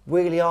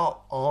 really, are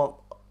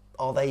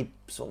they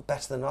sort of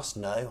better than us?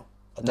 No.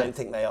 I don't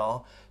think they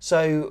are.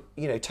 So,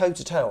 toe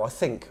to toe,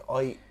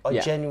 I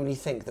genuinely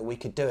think that we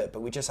could do it,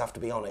 but we just have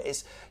to be on it.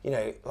 It's,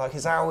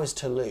 it's ours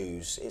to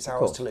lose. It's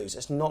ours to lose.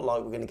 It's not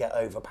like we're going to get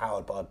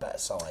overpowered by a better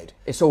side.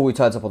 It's all who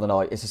turns up on the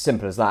night. It's as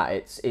simple as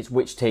that. It's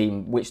which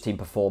team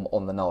perform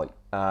on the night.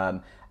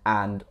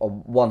 And on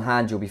one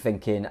hand, you'll be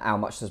thinking, how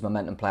much does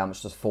momentum play? How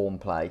much does form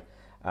play?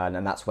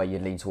 And that's where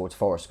you'd lean towards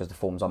Forest because the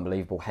form's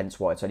unbelievable, hence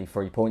why it's only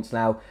 3 points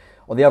now.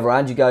 On the other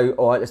hand, you go,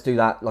 all right, let's do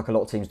that like a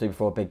lot of teams do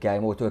before a big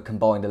game, or do a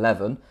combined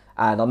 11.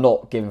 And I'm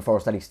not giving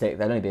Forest any stick.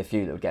 There'll only be a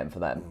few that would get them for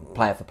them.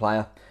 Player for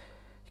player.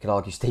 You could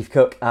argue Steve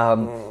Cook.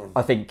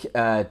 I think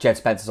Jed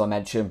Spencer, as I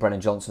mentioned,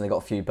 Brennan Johnson, they got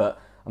a few, but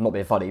I'm not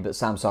being funny, but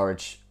Sam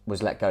Surridge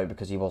was let go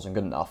because he wasn't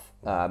good enough.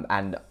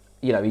 And,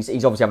 he's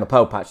obviously having a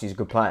pearl patch. He's a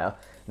good player.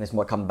 And this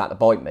might come back to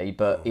bite me,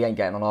 but he ain't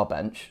getting on our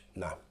bench.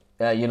 No.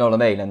 You know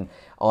what I mean? And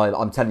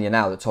I'm telling you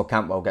now that Todd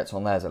Cantwell gets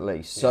on theirs at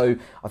least. Yeah. So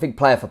I think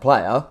player for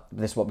player,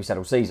 this is what we said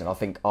all season,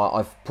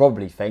 I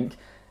probably think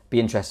be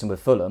interesting with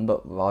Fulham,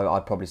 but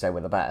I'd probably say we're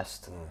the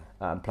best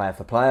player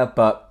for player.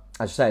 But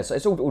as you say,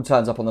 it's all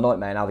turns up on the night,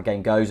 man, how the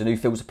game goes and who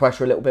feels the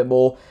pressure a little bit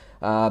more.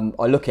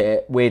 I look at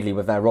it weirdly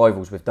with their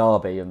rivals, with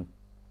Derby, and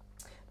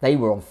they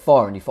were on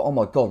fire, and you thought, oh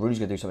my God, Rooney's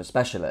going to do something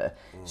special here.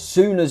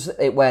 Soon as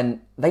it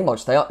went, they might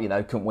stay up,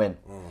 couldn't win.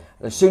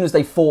 As soon as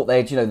they thought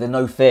they'd, there's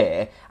no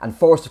fear, and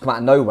Forest have come out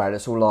of nowhere, and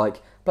it's all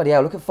like, bloody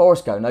hell, look at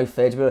Forest go, no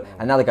fear.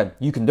 And now they're going,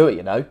 you can do it,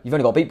 You've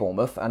only got to beat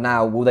Bournemouth, and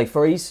now will they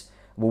freeze?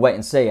 We'll wait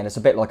and see, and it's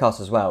a bit like us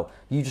as well.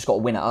 You just got to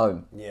win at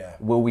home. Yeah.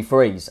 Will we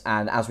freeze?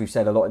 And as we've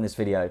said a lot in this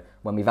video,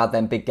 when we've had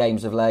them big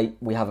games of late,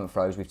 we haven't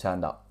froze, we've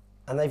turned up.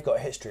 And they've got a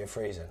history of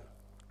freezing.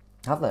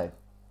 Have they?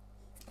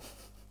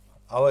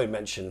 I won't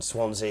mention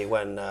Swansea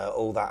when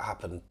all that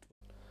happened.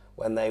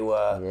 When they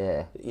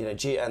were,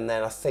 and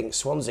then I think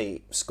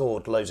Swansea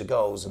scored loads of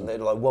goals, and they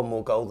had like one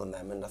more goal than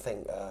them, and I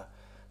think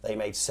they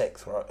made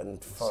 6th, right?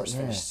 And Forest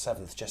finished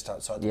 7th, just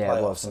outside the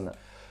playoffs.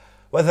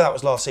 Whether that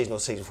was last season or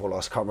season before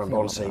last, I can't remember, Yeah,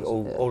 honestly. yeah.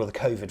 All of the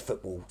COVID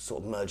football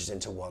sort of merges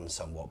into one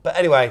somewhat. But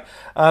anyway,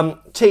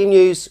 team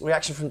news,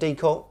 reaction from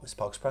Decor, Mr.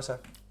 Park Espresso.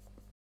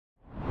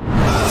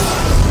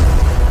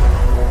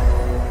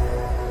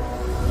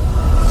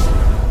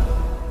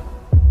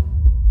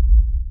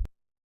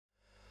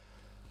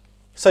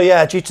 So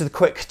yeah, due to the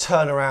quick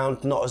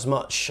turnaround, not as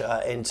much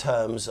in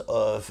terms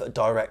of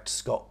direct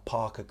Scott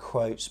Parker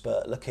quotes,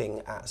 but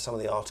looking at some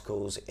of the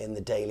articles in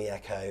the Daily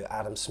Echo,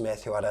 Adam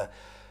Smith, who had a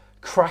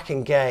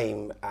cracking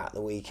game at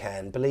the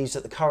weekend, believes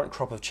that the current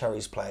crop of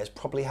Cherries players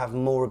probably have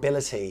more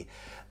ability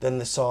than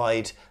the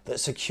side that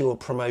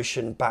secured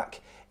promotion back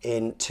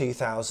in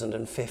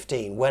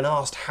 2015. When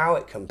asked how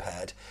it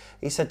compared,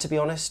 he said, to be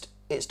honest,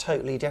 it's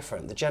totally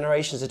different. The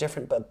generations are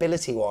different, but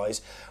ability-wise,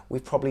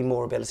 we've probably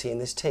more ability in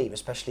this team,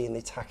 especially in the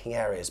attacking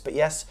areas. But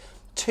yes,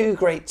 two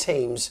great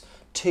teams,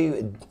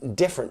 two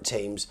different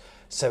teams,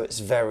 so it's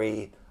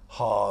very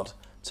hard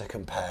to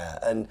compare.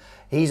 And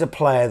he's a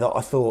player that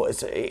I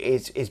thought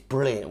is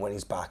brilliant when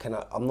he's back, and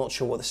I'm not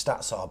sure what the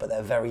stats are, but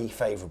they're very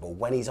favourable.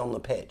 When he's on the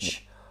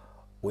pitch,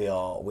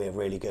 we're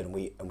really good, and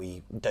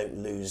we don't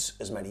lose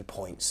as many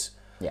points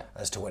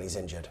as to when he's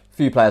injured. A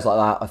few players like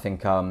that. I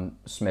think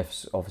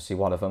Smith's obviously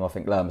one of them. I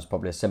think Lerman's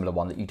probably a similar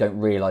one, that you don't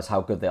realise how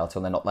good they are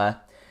till they're not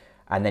there.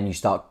 And then you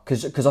start,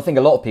 because I think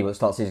a lot of people at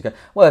start season go,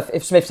 well,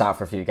 if Smith's out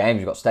for a few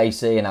games, you've got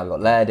Stacey and now we've got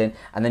Laird in,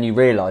 and then you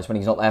realise when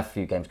he's not there for a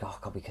few games, go, oh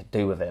God, we could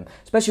do with him.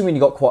 Especially when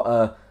you've got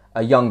quite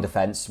a young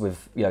defence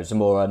with, you know,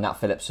 Zamora, Nat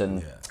Phillips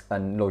and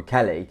Lloyd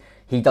Kelly.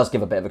 He does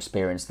give a bit of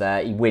experience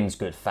there. He wins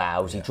good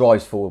fouls. He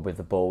drives forward with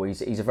the ball.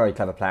 He's a very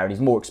clever player, and he's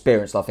more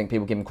experienced than I think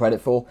people give him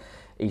credit for.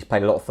 He's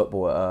played a lot of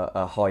football at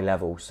a high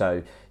level.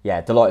 So,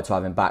 yeah, delighted to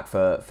have him back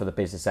for the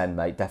business end,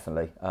 mate,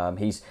 definitely.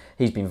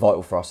 He's been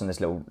vital for us in this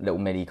little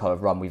mini kind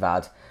of run we've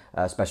had,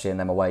 especially in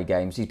them away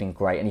games. He's been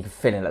great, and he can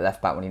fill in at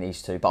left back when he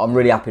needs to. But I'm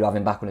really happy to have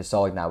him back on his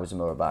side now with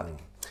Zamora back.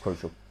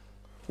 Crucial.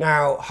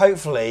 Now,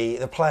 hopefully,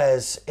 the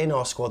players in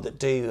our squad that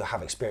do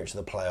have experience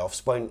of the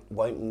playoffs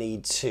won't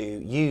need to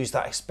use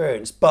that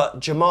experience. But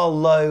Jamal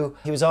Lowe,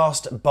 he was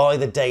asked by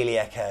the Daily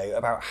Echo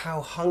about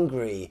how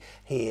hungry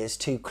he is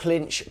to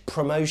clinch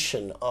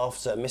promotion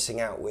after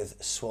missing out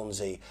with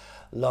Swansea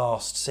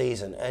last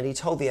season, and he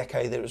told the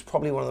Echo that it was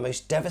probably one of the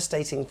most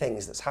devastating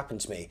things that's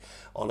happened to me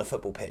on a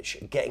football pitch,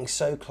 getting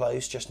so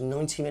close, just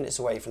 90 minutes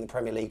away from the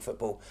Premier League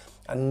football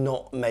and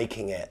not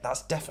making it.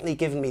 That's definitely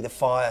given me the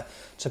fire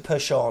to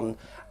push on,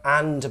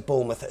 and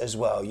Bournemouth as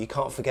well. You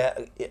can't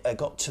forget, I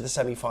got to the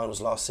semi-finals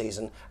last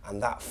season,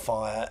 and that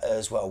fire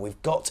as well.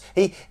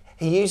 He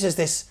uses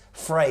this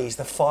phrase,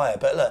 the fire,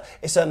 but look,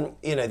 it's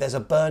there's a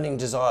burning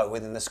desire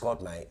within the squad,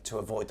 mate, to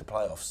avoid the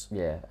playoffs.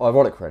 Yeah,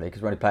 ironic really,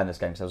 because we're only playing this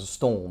game, so there was a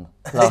storm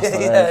last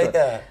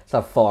time. It's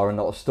a fire and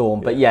not a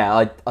storm. But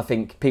yeah, I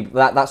think people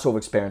that sort of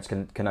experience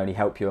can only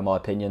help you, in my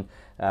opinion.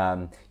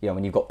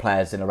 When you've got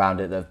players in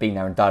around it that have been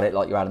there and done it,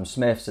 like your Adam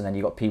Smiths, and then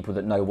you've got people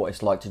that know what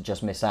it's like to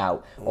just miss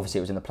out. Obviously,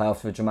 it was in the playoffs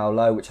for Jamal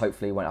Lowe, which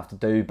hopefully he won't have to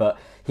do, but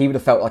he would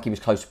have felt like he was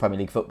close to Premier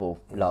League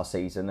football last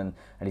season, and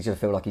he's going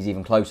to feel like he's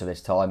even closer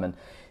this time. And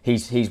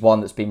he's one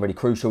that's been really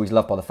crucial. He's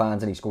loved by the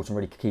fans, and he scored some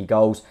really key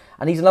goals.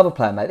 And he's another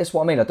player, mate. This is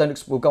what I mean.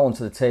 We'll go on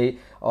to the tee,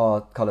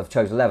 or kind of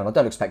chose 11. I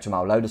don't expect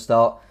Jamal Lowe to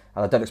start.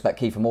 And I don't expect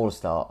Kiefer Moore to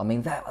start. I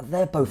mean,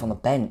 they're both on the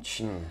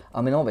bench.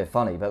 I mean, not a bit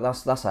funny, but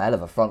that's a hell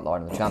of a front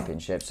line in the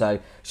Championship. So,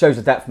 shows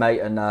the depth, mate.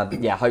 And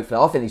hopefully,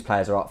 I think these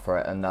players are up for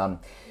it. And I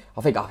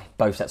think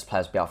both sets of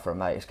players will be up for it,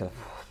 mate. It's going to...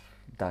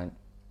 Don't.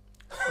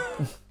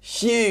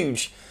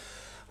 Huge.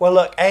 Well,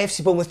 look,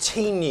 AFC Bournemouth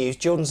team news.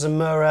 Jordan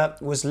Zamora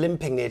was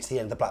limping near to the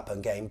end of the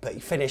Blackburn game, but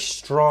he finished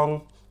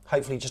strong.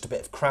 Hopefully, just a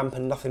bit of cramp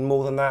and nothing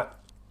more than that.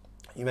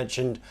 You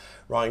mentioned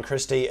Ryan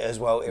Christie as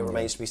well. It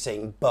remains to be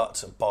seen,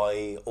 but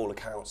by all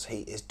accounts,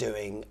 he is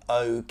doing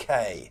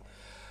okay.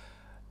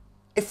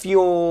 If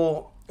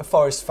you're a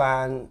Forest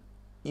fan,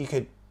 you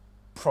could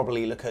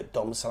probably look at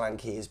Dom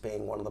Solanke as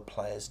being one of the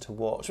players to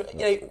watch.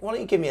 Why don't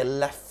you give me a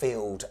left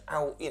field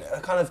out, a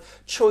kind of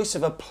choice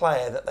of a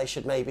player that they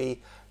should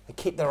maybe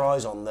keep their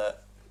eyes on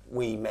that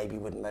we maybe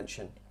wouldn't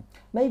mention?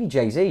 Maybe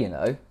Jay-Z,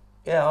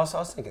 Yeah, I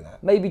was thinking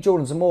that. Maybe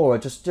Jordan Zamora,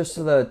 just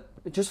for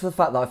the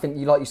fact that I think,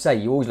 like you say,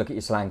 you always look at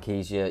your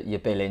Solankes, your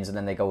Billings, and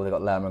then they go, they've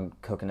got Lerman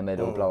and Cook in the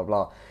middle, blah, blah,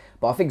 blah.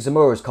 But I think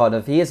Zamora's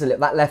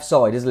that left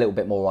side is a little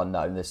bit more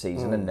unknown this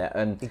season, isn't it?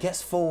 And he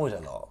gets forward a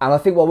lot. And I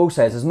think what we'll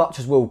say is, as much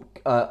as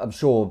I'm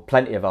sure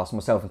plenty of us,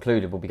 myself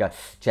included, will be going,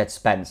 Jed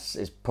Spence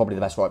is probably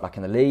the best right back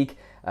in the league.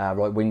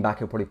 Right wing back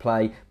he'll probably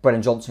play.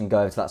 Brennan Johnson go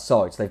over to that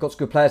side. So they've got some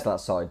good players to that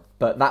side.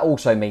 But that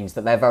also means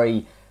that they're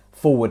very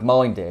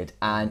forward-minded,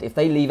 and if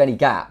they leave any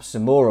gaps,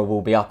 Zamora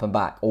will be up and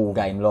back all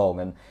game long,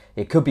 and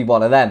it could be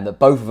one of them that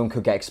both of them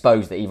could get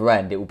exposed at either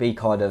end. It will be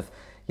kind of,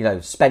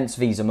 Spence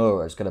v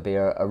Zamora is going to be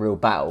a real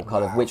battle,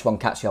 kind of which one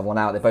catches the other one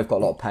out. They've both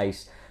got a lot of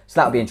pace, so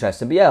that'll be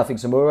interesting. But yeah, I think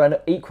Zamora, and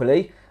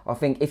equally, I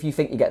think if you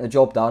think you're getting the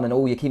job done and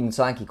all you're keeping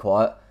Solanke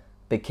quiet,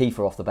 big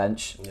Kiefer off the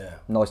bench. Yeah.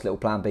 Nice little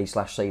plan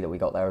B/C that we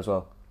got there as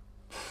well.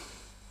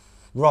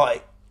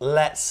 Right,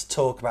 let's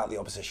talk about the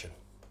opposition.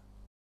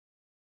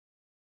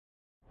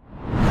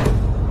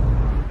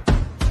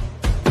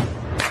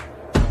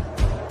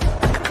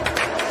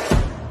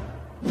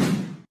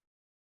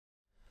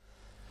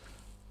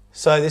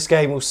 So this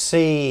game will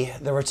see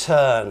the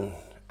return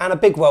and a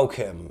big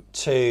welcome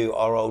to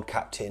our old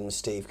captain,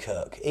 Steve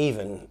Cook,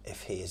 even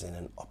if he is in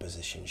an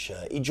opposition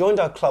shirt. He joined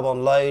our club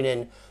on loan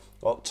in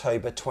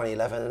October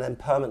 2011 and then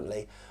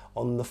permanently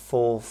on the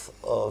 4th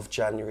of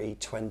January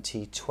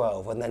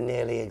 2012. And then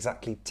nearly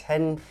exactly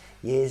 10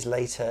 years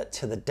later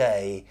to the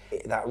day,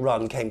 that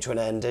run came to an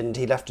end and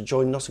he left to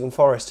join Nottingham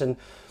Forest. And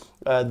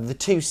the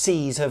two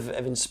C's have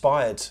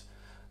inspired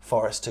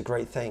Forest to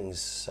great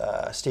things.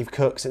 Steve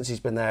Cook, since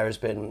he's been there, has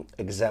been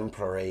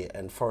exemplary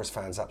and Forest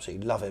fans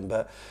absolutely love him.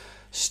 But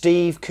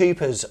Steve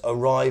Cooper's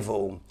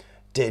arrival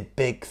did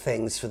big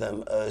things for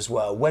them as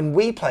well. When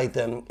we played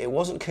them, it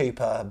wasn't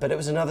Cooper, but it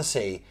was another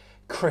C,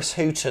 Chris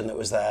Hughton, that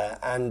was there.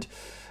 And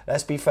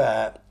let's be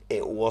fair,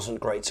 it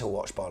wasn't great to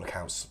watch by all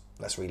accounts.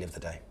 Let's relive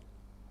the day.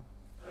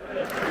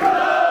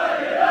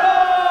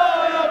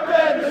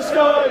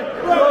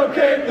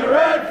 Looking the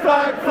red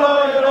flag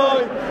flying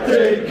high,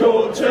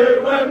 Decoy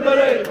to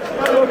Wembley,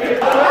 looking the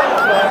red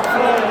flag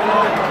flying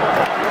high.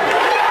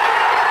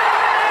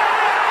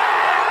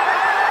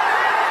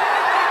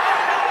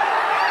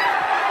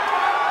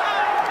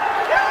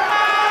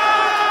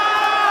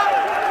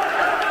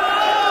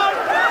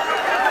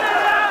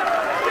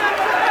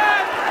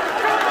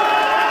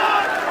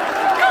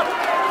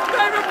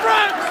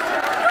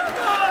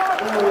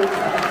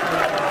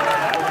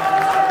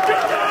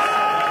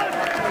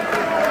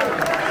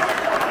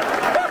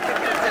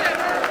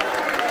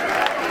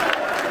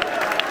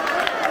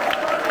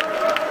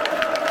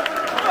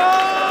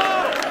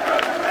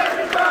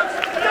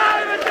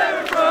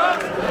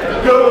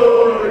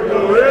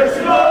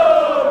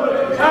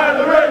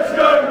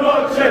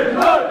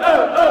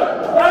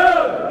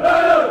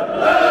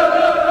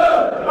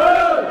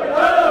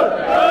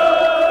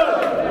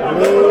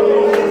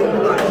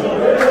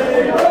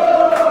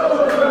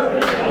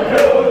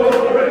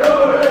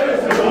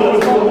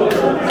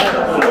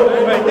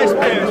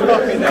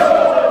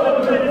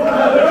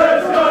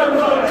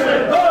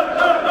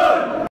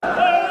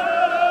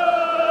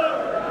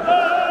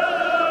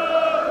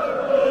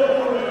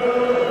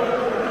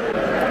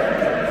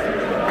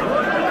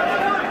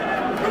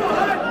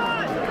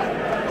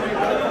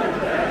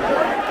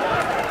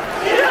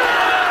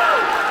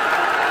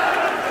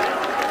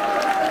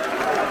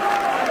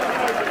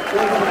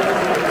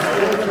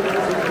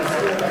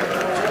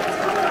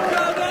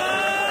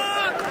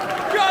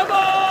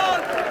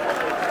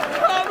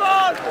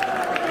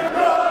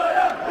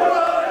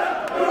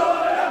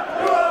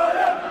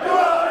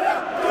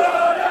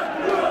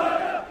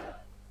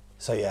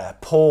 So yeah,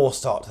 poor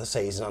start to the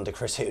season under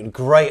Chris Hughton.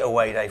 Great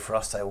away day for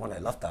us though, wasn't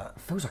it? Loved that.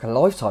 Feels like a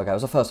lifetime ago. It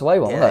was the first away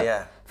one, wasn't it?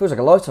 Yeah. Feels like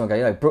a lifetime ago.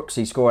 You know,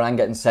 Brooksy scoring and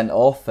getting sent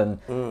off, and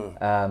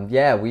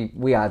yeah,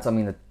 we had. I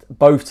mean,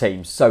 both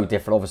teams so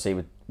different.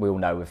 Obviously, we all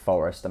know with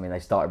Forest. I mean, they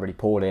started really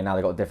poorly, and now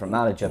they got a different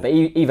manager. But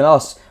even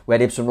us, we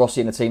had Ibsen Rossi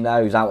in the team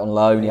now, who's out on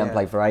loan. He hadn't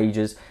played for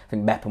ages. I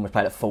think Mepham was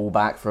playing at full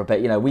back for a bit.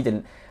 You know, we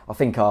didn't. I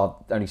think our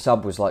only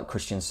sub was like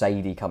Christian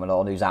Sadie coming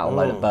on, who's out on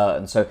loan at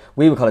Burton. So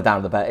we were kind of down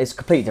to the bed. It's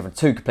completely different.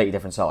 Two completely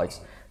different sides.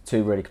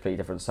 Two really completely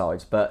different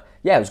sides. But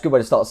yeah, it was a good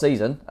way to start the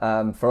season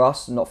for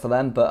us, not for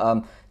them.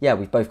 But yeah,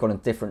 we've both gone in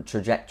different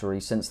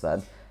trajectories since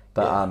then.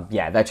 But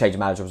yeah, their change of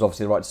manager was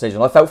obviously the right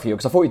decision. I felt for you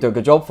because I thought you'd do a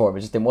good job for him.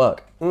 It just didn't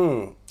work.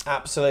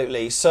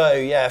 Absolutely. So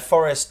yeah,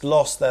 Forest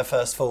lost their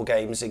first 4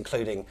 games,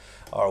 including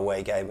our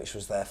away game, which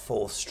was their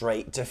 4th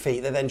straight defeat.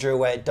 They then drew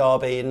away at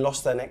Derby and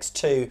lost their next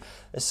 2.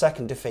 The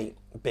second defeat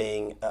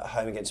being at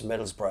home against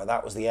Middlesbrough.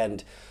 That was the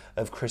end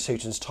of Chris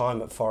Hughton's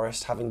time at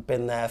Forest, having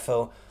been there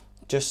for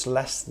just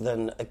less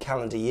than a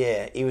calendar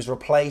year. He was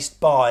replaced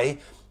by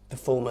the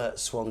former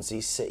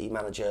Swansea City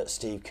manager,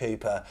 Steve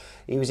Cooper.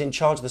 He was in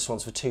charge of the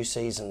Swans for 2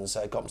 seasons,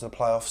 got them to the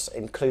playoffs,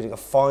 including a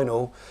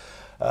final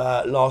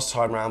last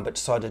time round, but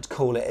decided to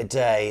call it a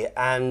day.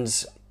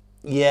 And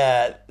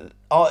yeah,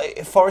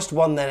 Forest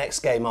won their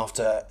next game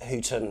after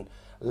Hughton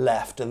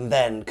left, and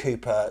then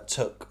Cooper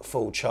took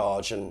full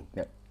charge. And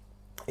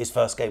his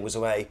first game was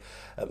away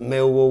at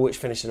Millwall, which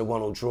finished in a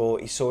 1-1 draw.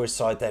 He saw his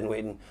side then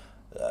win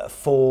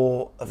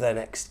 4 of their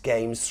next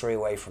games, 3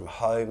 away from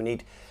home,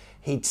 and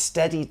he'd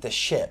steadied the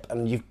ship.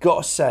 And you've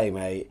got to say,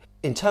 mate,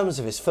 in terms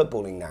of his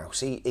footballing now,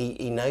 see,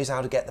 he knows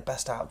how to get the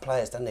best out of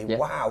players, doesn't he? Yeah.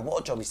 Wow,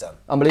 what a job he's done.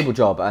 Unbelievable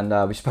job.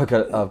 And we spoke,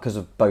 because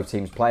of both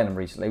teams playing him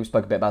recently, we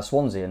spoke a bit about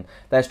Swansea, and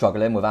they're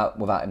struggling without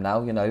him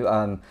now, you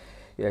know.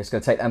 Yeah, it's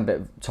going to take them a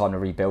bit of time to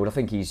rebuild. I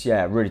think he's,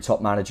 really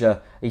top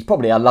manager. He's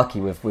probably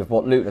unlucky with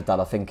what Luton have done.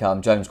 I think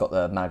Jones got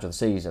the manager of the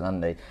season,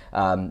 hasn't he?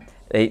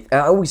 It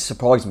always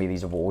surprises me,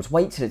 these awards.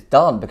 Wait till it's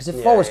done, because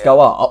if Forest go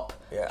up,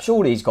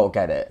 surely he's got to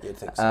get it. You'd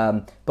think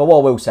so. But what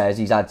I will say is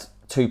he's had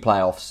 2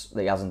 playoffs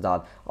that he hasn't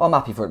done. I'm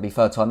happy for it to be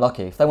third time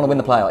lucky. If they want to win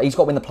the playoffs, he's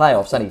got to win the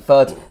playoffs, hasn't he?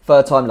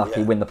 Third time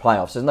lucky, win the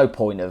playoffs. There's no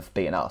point of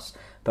beating us.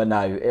 But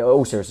no,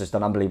 all seriousness,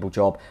 done an unbelievable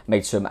job.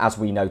 Made some, as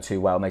we know too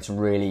well, made some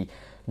really,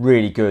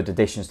 really good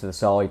additions to the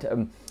side.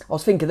 I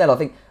was thinking then,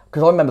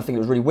 because I remember thinking it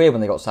was really weird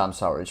when they got Sam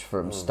Surridge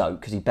from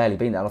Stoke, because he'd barely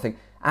been there. And I think,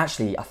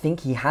 Actually, I think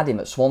he had him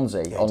at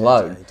Swansea on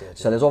loan. He did.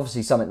 So there's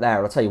obviously something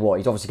there. I'll tell you what,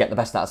 he's obviously getting the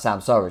best out of Sam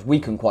Surridge. We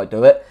couldn't quite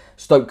do it.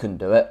 Stoke couldn't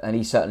do it, and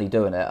he's certainly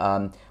doing it.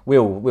 We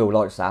all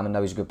like Sam and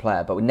know he's a good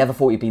player, but we never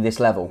thought he'd be this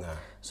level. No.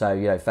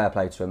 So, fair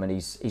play to him. And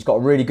he's got a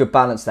really good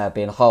balance there,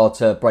 being hard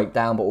to break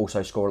down, but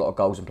also score a lot of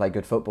goals and play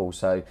good football.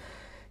 So,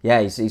 yeah,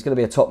 he's going to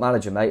be a top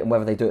manager, mate. And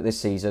whether they do it this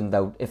season,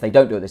 if they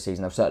don't do it this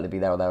season, they'll certainly be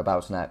there or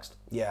thereabouts next.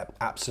 Yeah,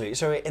 absolutely.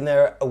 So in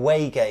their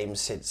away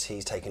games since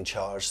he's taken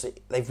charge,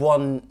 they've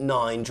won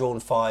 9, drawn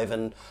 5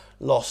 and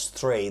lost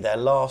 3. Their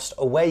last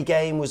away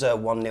game was a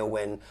 1-0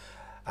 win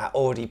at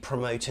already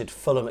promoted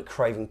Fulham at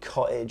Craven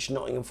Cottage.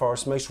 Nottingham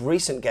Forest most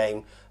recent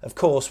game, of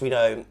course, we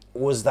know,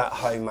 was that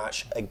home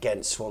match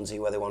against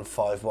Swansea where they won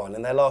 5-1.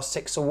 In their last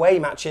 6 away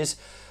matches,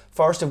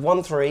 Forest have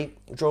won 3,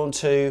 drawn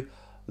 2,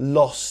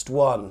 lost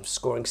 1,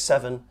 scoring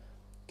 7,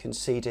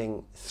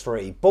 conceding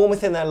 3.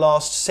 Bournemouth in their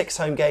last 6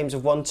 home games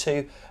have won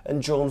 2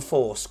 and drawn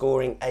 4,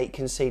 scoring 8,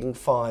 conceding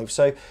 5.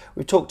 So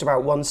we've talked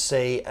about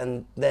 1C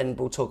and then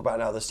we'll talk about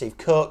another, Steve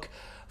Cook.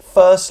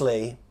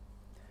 Firstly,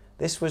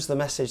 this was the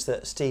message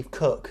that Steve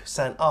Cook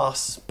sent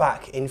us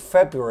back in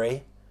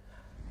February.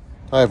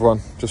 Hi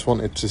everyone, just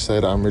wanted to say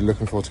that I'm really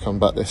looking forward to coming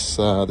back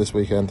this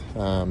weekend.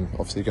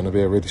 Obviously going to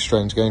be a really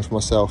strange game for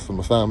myself and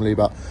my family,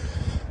 but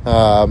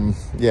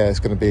yeah, it's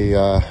going to be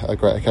a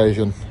great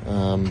occasion.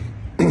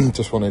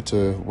 Just wanted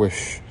to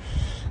wish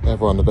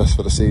everyone the best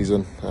for the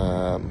season,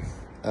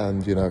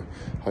 and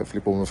hopefully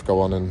Bournemouth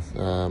go on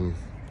and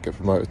get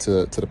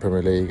promoted to the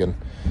Premier League, and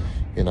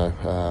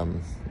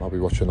I'll be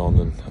watching on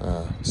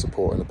and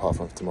supporting apart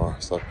from tomorrow.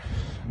 So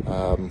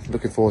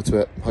looking forward to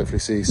it. Hopefully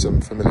see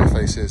some familiar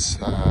faces,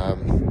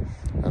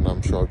 and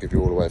I'm sure I'll give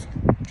you all a wave.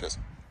 Cheers.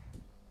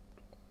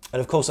 And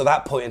of course, at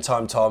that point in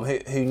time, Tom,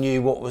 who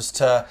knew what was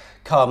to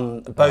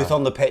come, both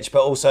on the pitch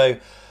but also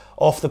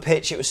off the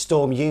pitch? It was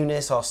Storm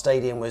Eunice. Our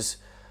stadium was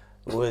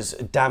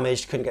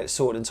damaged, couldn't get it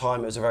sorted in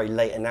time. It was a very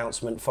late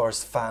announcement.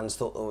 Forest fans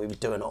thought that we were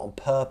doing it on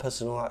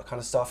purpose and all that kind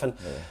of stuff. And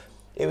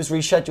it was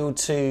rescheduled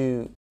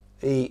to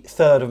the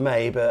 3rd of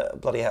May,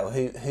 but bloody hell,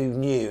 who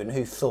knew and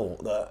who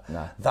thought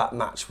that that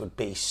match would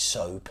be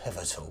so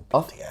pivotal?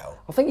 Bloody hell.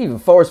 I think even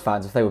Forest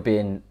fans, if they were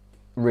being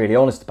really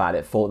honest about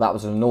it, thought that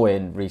was an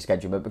annoying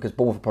reschedule, because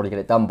Bournemouth would probably get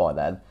it done by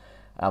then.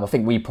 I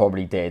think we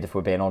probably did, if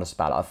we're being honest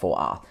about it. I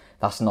thought,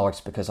 that's nice,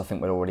 because I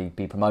think we'd already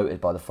be promoted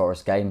by the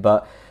Forest game.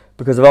 But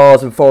because of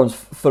ours and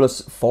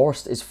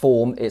Forest's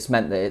form, it's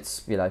meant that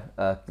it's,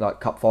 like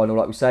cup final,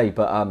 like we say.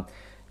 But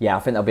yeah, I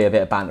think there'll be a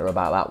bit of banter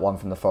about that one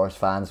from the Forest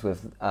fans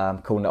with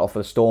calling it off for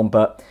the Storm.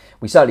 But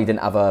we certainly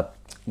didn't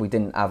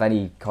have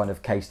any kind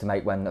of case to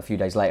make when a few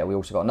days later we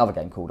also got another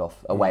game called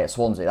off away at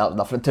Swansea. That was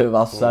nothing to do with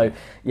us. So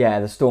yeah,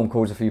 the Storm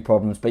caused a few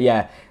problems. But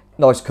yeah,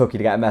 nice Cookie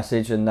to get a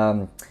message.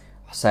 And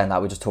saying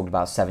that, we just talked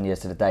about 7 years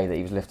to the day that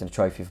he was lifting a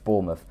trophy for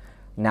Bournemouth.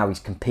 Now he's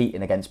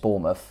competing against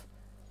Bournemouth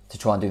to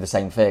try and do the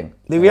same thing.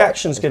 The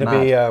reaction's going to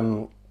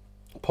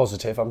be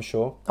positive, I'm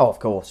sure. Oh, of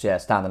course, yeah.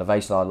 Standing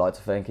ovation, I'd like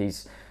to think.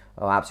 He's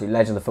an absolute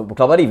legend of the football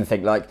club. I'd even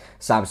think like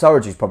Sam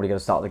Surridge, who's probably going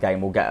to start the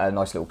game, will get a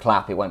nice little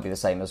clap. It won't be the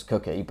same as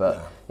Cookie,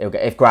 but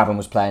if Grabban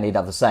was playing, he'd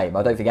have the same.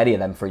 I don't think any of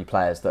them 3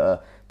 players that are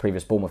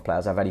previous Bournemouth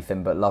players have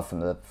anything but love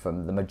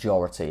from the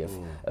majority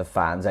of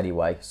fans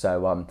anyway.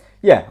 So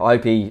yeah, I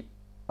hope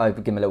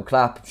we give him a little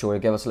clap. I'm sure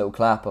he'll give us a little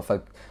clap. I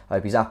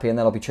hope he's happy, and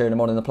then I'll be cheering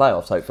him on in the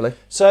playoffs, hopefully.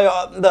 So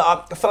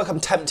I feel like I'm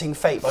tempting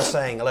fate by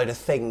saying a load of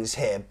things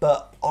here,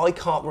 but I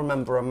can't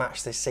remember a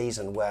match this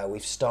season where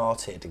we've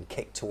started and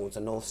kicked towards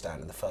the North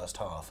Stand in the first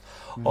half.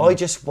 I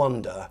just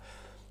wonder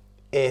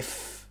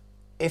if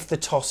the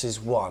toss is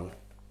won,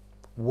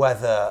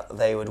 whether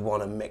they would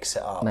want to mix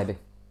it up. Maybe.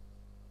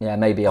 Yeah,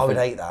 maybe. I would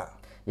hate that.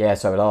 Yeah,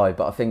 so would I.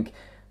 But I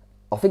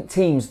think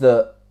teams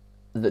that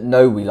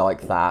know we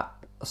like that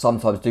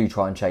sometimes do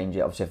try and change it.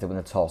 Obviously, if they win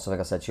the toss, I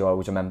think I said to you, I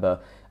always remember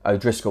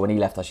O'Driscoll when he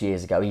left us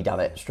years ago. He'd done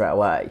it straight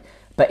away.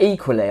 But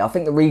equally, I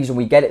think the reason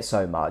we get it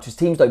so much is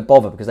teams don't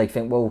bother because they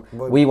think, well,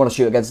 we want to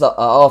shoot against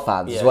our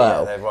fans as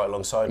well. Yeah, they're right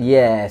alongside.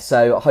 Yeah,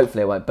 so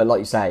hopefully it won't. But like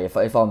you say,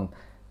 if I'm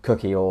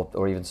Cookie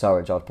or even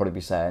Surridge, I'd probably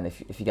be saying,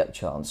 if you get the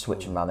chance,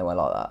 switch them around. They won't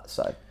like that.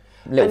 So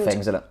little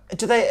things, isn't it?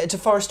 Do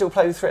Forest still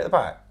play with 3 at the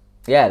back?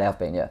 Yeah, they have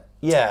been. Yeah.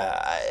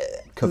 Yeah.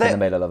 Cook in the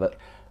middle of it.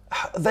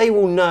 They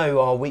will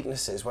know our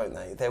weaknesses, won't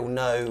they? They will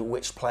know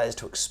which players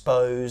to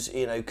expose.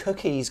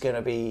 Cookie's going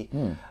to be,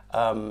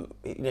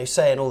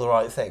 saying all the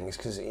right things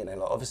because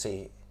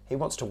obviously he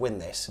wants to win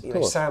this.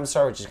 Sam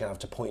Surridge is going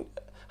to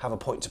have a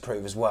point to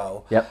prove as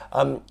well. Yep.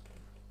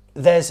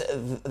 There's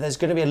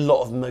going to be a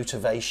lot of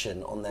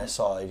motivation on their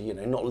side.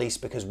 Not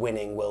least because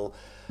winning will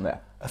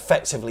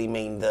effectively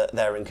mean that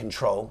they're in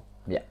control.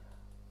 Yeah.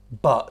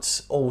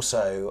 But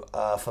also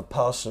for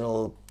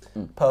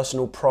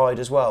personal pride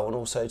as well, and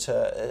also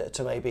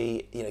to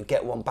maybe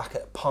get one back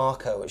at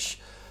Parker, which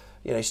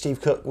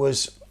Steve Cook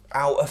was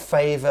out of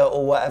favour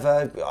or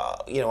whatever.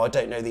 I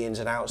don't know the ins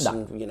and outs,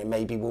 and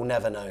maybe we'll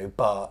never know.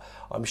 But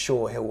I'm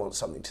sure he'll want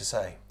something to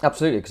say.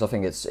 Absolutely, because I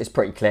think it's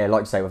pretty clear,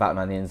 like you say, without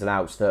knowing the ins and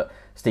outs, that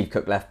Steve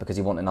Cook left because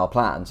he wasn't in our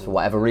plans for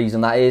whatever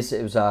reason that is.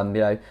 It was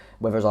whether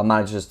it was our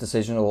manager's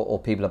decision or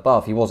people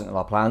above, he wasn't in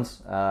our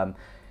plans,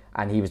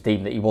 and he was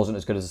deemed that he wasn't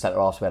as good as the centre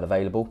halves we had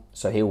available.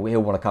 So he'll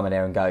want to come in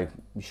here and go,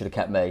 you should have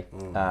kept me.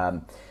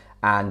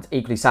 And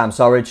equally, Sam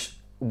Surridge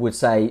would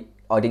say,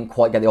 I didn't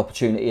quite get the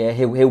opportunity here.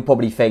 He'll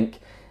probably think,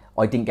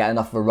 I didn't get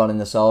enough of a run in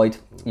the side.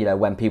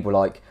 When people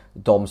like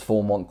Dom's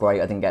form weren't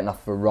great, I didn't get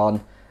enough of a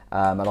run.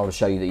 And I want to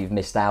show you that you've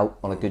missed out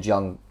on a good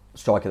young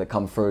striker that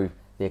come through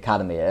the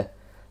academy here.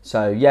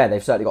 So yeah,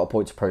 they've certainly got a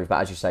point to prove.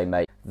 But as you say,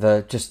 mate,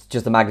 just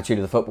the magnitude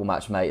of the football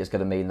match, mate, is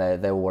going to mean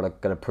they're all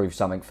going to prove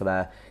something for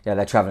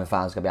their travelling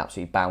fans. Going to be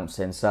absolutely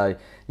bouncing. So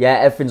yeah,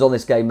 everything's on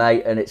this game,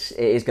 mate, and it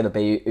is going to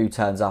be who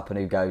turns up and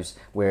who goes.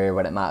 We're here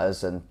when it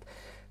matters, and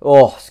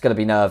it's going to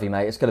be nervy,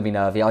 mate. It's going to be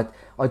nervy.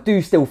 I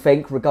do still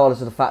think,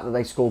 regardless of the fact that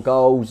they score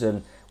goals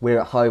and we're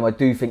at home, I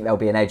do think there'll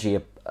be an edgy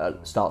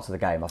start to the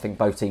game. I think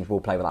both teams will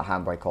play with that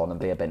handbrake on and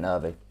be a bit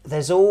nervy.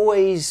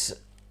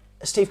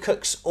 Steve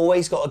Cook's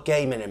always got a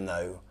game in him,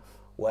 though,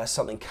 where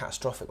something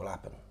catastrophic will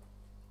happen.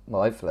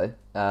 Well, hopefully.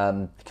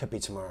 It could be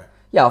tomorrow.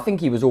 Yeah, I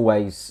think he was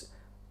always...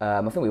 I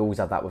think we always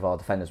had that with our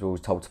defenders. We were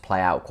always told to play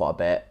out quite a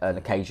bit, and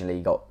occasionally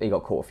he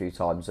got caught a few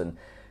times and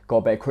got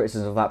a bit of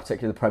criticism of that,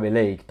 particularly in the Premier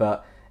League.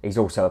 But he's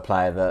also a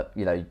player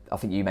that, I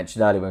think you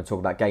mentioned earlier when we were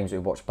talking about games that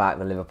we watched back,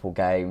 the Liverpool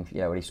game,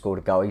 when he scored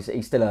a goal.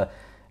 He's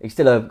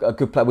still a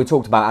good player. We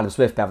talked about Adam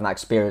Smith having that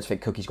experience. I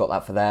think Cookie's got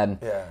that for them.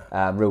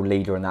 Yeah. Real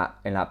leader in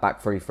that back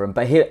three for him.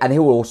 But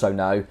he'll also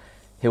know,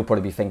 he'll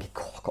probably be thinking,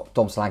 God,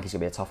 Dom Solanke's going to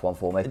be a tough one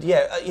for me.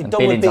 Yeah,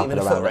 Dom would beat him in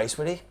a foot race,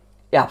 would he?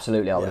 Yeah,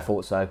 absolutely. I would have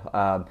thought so.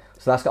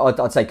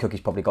 I'd say Cookie's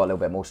probably got a little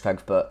bit more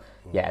strength, but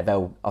yeah,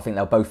 I think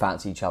they'll both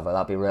fancy each other.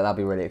 That'd be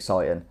really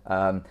exciting.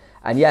 And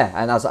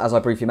as I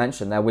briefly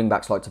mentioned, their wing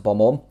backs like to bomb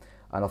on,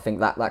 and I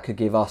think that could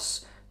give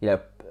us, as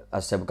I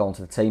said, we're going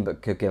to the team,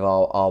 but could give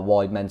our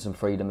wide men some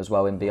freedom as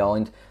well in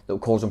behind that will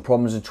cause them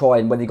problems, and try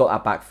and, when they got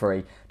that back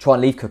three, try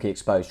and leave Cookie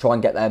exposed, try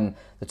and get them,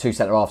 the two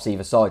centre halves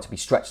either side, to be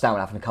stretched out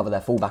and having to cover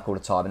their fullback all the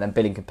time, and then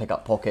Billing can pick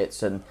up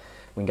pockets and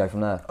we can go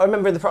from there. I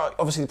remember,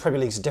 obviously the Premier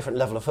League's a different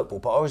level of football,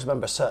 but I always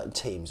remember certain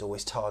teams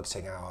always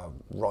targeting our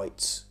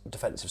right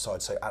defensive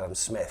side, so Adam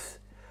Smith.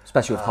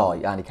 Especially with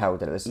height, Andy Carroll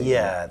did it this season.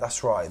 Yeah,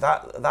 that's right.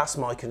 That's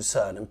my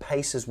concern. And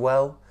pace as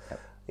well.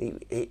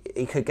 Yep.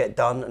 He could get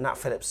done, and Nat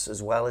Phillips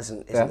as well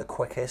isn't the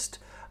quickest.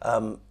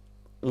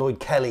 Lloyd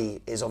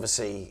Kelly is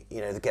obviously,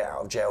 the get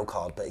out of jail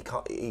card, but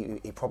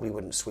he probably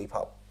wouldn't sweep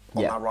up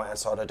on that right hand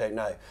side. I don't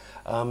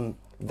know.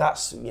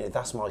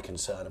 That's my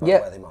concern about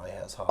where they might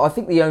hit us hard. I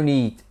think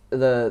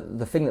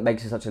the thing that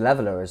makes it such a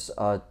leveller is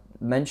I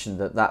mentioned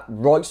that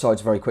right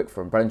side's very quick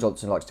for him. Brennan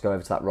Johnson likes to go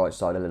over to that right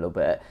side a little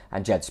bit,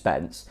 and Jed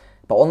Spence.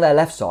 But on their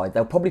left side,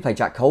 they'll probably play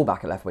Jack Cole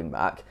back at left wing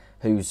back,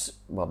 who's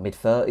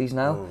mid-30s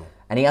now,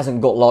 and he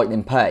hasn't got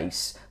lightning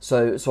pace.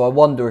 So I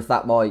wonder if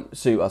that might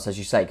suit us, as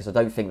you say, because I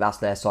don't think that's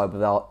their side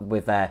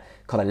with their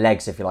kind of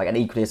legs, if you like, and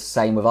equally it's the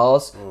same with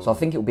ours. So I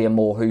think it will be a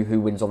more who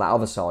wins on that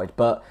other side.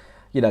 But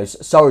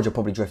Surridge will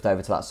probably drift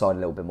over to that side a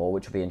little bit more,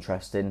 which will be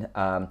interesting.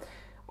 I'd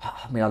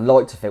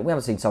like to think, we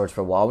haven't seen Surridge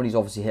for a while, and he's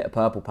obviously hit a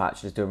purple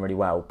patch and is doing really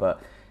well.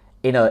 But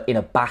in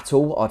a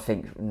battle, I'd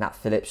think Nat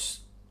Phillips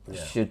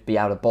should be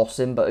able to boss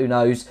him, but who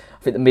knows?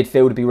 I think the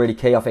midfield would be really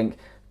key. I think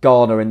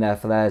Garner in there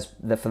for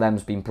them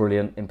has been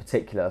brilliant in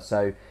particular.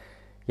 So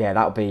yeah,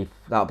 that'll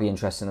be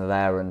interesting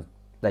there, and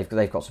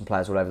they've got some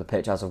players all over the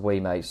pitch, as have we,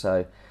 mate.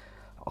 So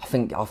I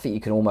think you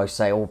can almost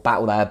say,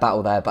 battle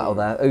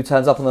there. Who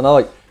turns up on the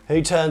night?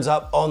 Who turns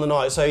up on the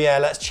night? So yeah,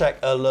 let's check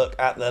a look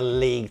at the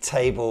league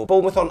table.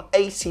 Bournemouth on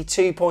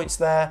 82 points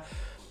there.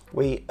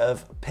 We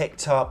have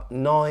picked up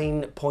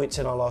 9 points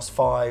in our last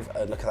 5.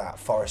 And look at that,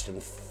 Forest in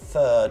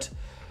third,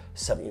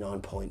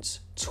 79 points,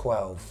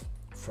 12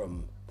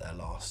 from their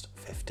last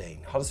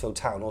 15. Huddersfield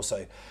Town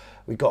also,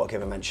 we've got to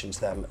give a mention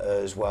to them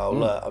as well.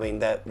 Look, I mean,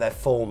 their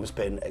form's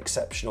been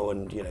exceptional,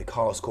 and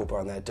Carlos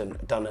Corberan there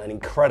done an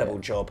incredible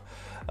job,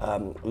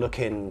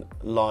 looking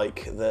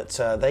like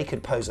that they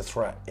could pose a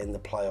threat in the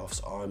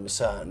playoffs, I'm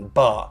certain.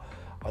 But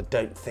I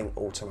don't think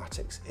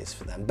automatics is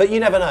for them. But you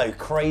never know,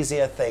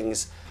 crazier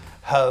things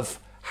have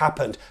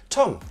happened.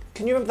 Tom,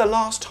 can you remember the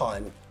last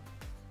time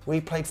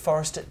we played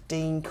Forest at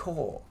Dean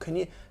Court? Can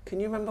you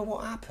remember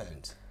what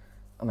happened?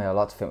 I mean, I'd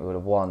like to think we would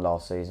have won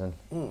last season.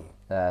 So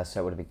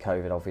it would have been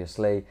COVID,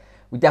 obviously.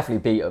 We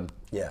definitely beat them.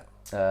 Yeah.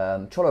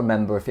 Trying to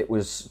remember if it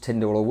was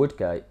Tyndall or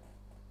Woodgate.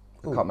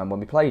 I can't remember when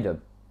we played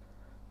them.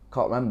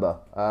 Can't remember.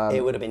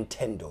 It would have been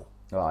Tyndall.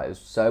 Right.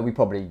 So we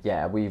probably,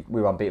 we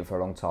were unbeaten for a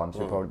long time. So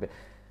we probably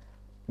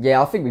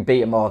I think we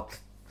beat them. I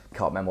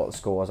can't remember what the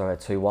score was. I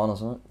had 2-1 or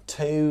something.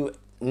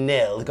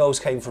 2-0. The goals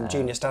came from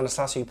Junior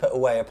Stanislas, who put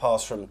away a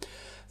pass from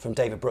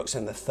David Brooks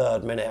in the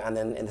 3rd minute, and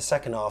then in the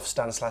second half,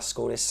 Stanislas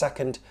scored his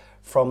second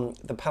from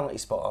the penalty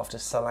spot after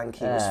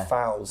Solanke was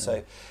fouled.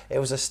 So it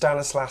was a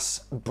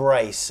Stanislas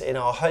brace in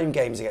our home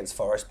games against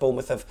Forest.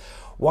 Bournemouth have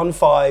won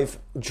 5,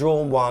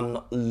 drawn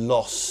 1,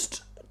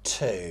 lost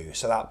too,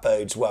 so that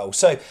bodes well.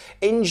 So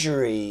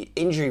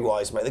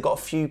injury-wise, mate, they've got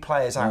a few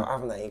players out,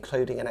 haven't they,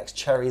 including an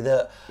ex-Cherry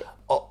that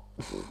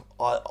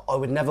I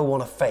would never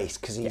want to face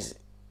because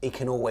he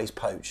can always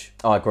poach.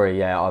 I agree.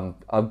 Yeah,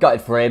 I'm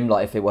gutted for him.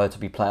 Like if it were to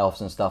be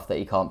playoffs and stuff, that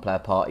he can't play a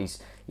part.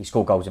 He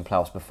scored goals in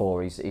playoffs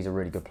before. He's a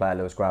really good player,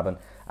 Lewis Graben,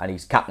 and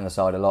he's captain the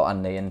side a lot,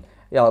 hasn't he? And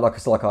yeah,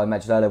 like I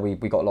mentioned earlier, we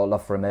got a lot of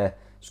love for him here.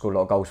 Scored a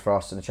lot of goals for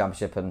us in the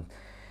Championship, and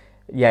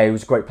yeah, he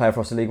was a great player for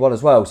us in League One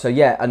as well. So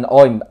yeah,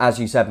 and as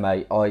you said,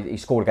 mate, he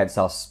scored against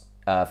us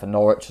for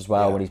Norwich as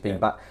well when he's been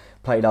back,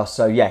 played us.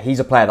 So yeah, he's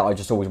a player that I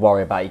just always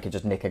worry about. He could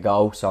just nick a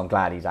goal, so I'm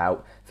glad he's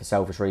out for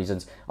selfish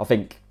reasons. I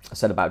think I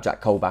said about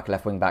Jack Colback,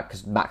 left wing back,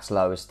 because Max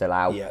Lowe is still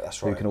out. Yeah,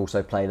 that's right. Who can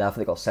also play there. I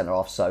think they got centre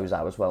half So's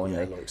out as well, yeah,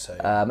 haven't they? Like so.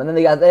 And then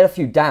they had a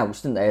few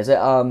doubts, didn't they?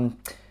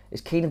 Is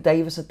Keenan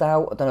Davis a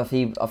doubt? I don't know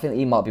if I think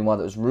he might be one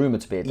that was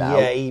rumoured to be a doubt.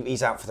 Yeah,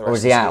 he's out for the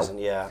rest of the season.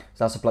 Yeah.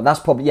 So that's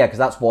probably because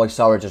that's why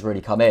Surridge has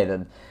really come in,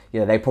 and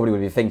they probably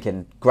would be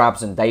thinking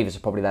Grabs and Davis are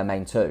probably their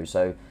main two.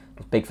 So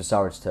it's big for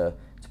Surridge to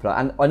play.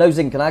 And I know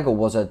Zinkernagel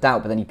was a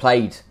doubt, but then he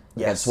played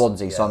against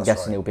Swansea, so I'm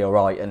guessing he'll be all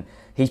right. And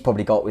he's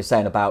probably we're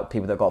saying about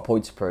people that got a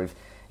point to prove.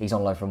 He's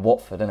on loan from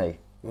Watford, isn't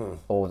he?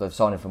 Or they've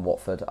signed him from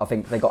Watford. I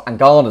think they got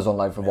Angana's on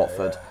loan from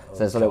Watford. So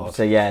there's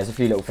there's a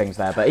few little things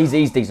there, but he's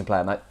a decent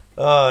player, mate.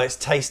 Oh, it's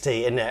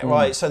tasty, isn't it?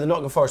 Right, so the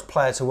Nottingham Forest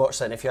player to watch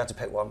then, if you had to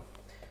pick one?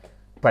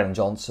 Brennan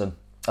Johnson.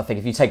 I think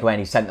if you take away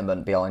any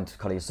sentiment behind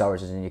kind of your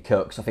Surridges and your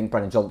Cooks, I think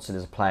Brennan Johnson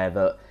is a player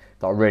that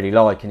I really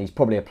like, and he's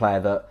probably a player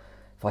that,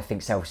 if I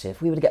think Chelsea,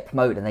 if we were to get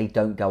promoted and they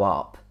don't go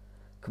up,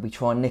 could we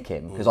try and nick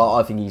him? Because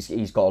I think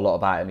he's got a lot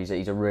about him. He's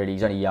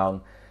only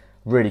young,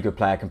 really good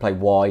player, can play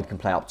wide, can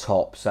play up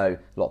top, so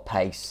a lot of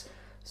pace.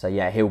 So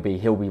yeah, he'll be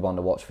one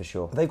to watch for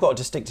sure. They've got a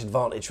distinct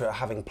advantage for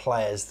having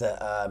players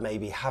that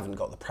maybe haven't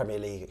got the Premier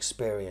League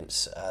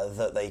experience,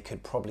 that they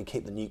could probably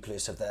keep the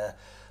nucleus of their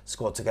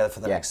squad together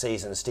for the next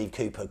season. Steve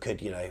Cooper could,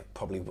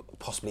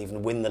 possibly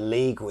even win the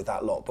league with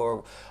that lot.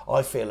 But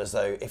I feel as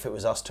though if it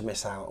was us to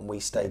miss out and we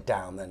stayed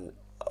down, then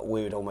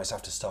we would almost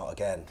have to start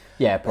again.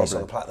 Yeah, probably. Based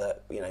on the fact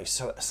that,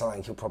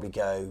 Solanke will probably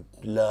go,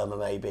 Lerma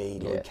maybe,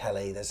 Lloyd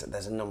Kelly. There's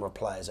a number of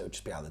players that would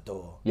just be out the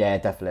door. Yeah,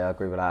 definitely, I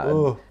agree with that.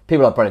 And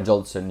people like Brennan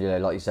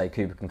Johnson, like you say,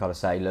 Cooper can kind of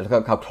say,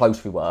 look how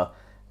close we were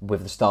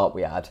with the start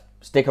we had.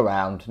 Stick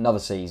around, another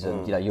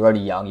season. You're only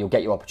young, you'll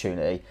get your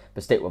opportunity,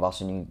 but stick with us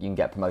and you can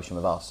get promotion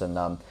with us. And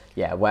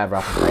whatever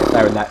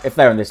happens, if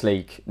they're in this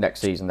league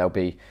next season, they'll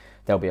be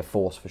a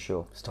force for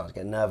sure. Starting to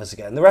get nervous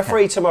again. The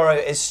referee tomorrow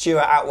is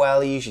Stuart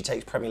Atwell. He usually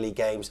takes Premier League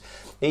games.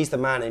 He's the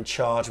man in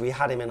charge. We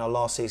had him in our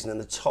last season in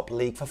the top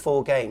league for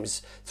 4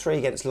 games. 3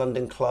 against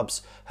London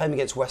clubs, home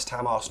against West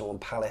Ham, Arsenal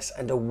and Palace,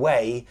 and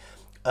away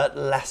at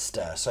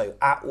Leicester. So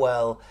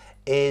Atwell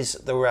is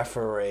the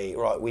referee.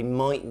 Right, we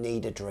might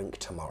need a drink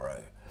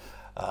tomorrow.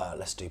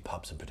 Let's do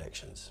pubs and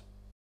predictions.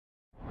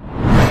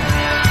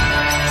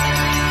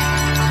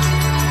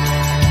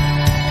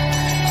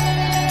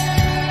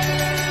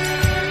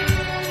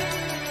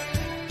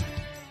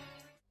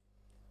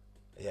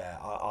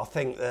 I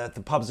think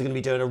the pubs are going to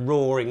be doing a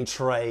roaring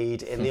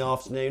trade in the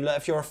afternoon. Look,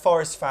 if you're a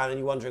Forest fan and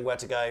you're wondering where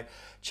to go,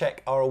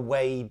 check our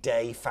away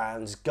day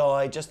fans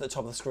guide. Just at the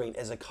top of the screen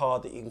is a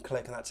card that you can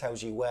click and that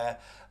tells you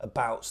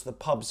whereabouts the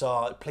pubs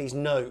are. Please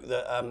note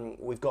that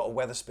we've got a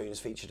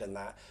Wetherspoons featured in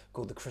that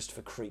called the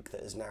Christopher Creek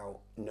that is now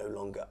no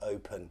longer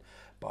open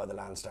by the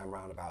Lansdowne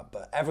roundabout.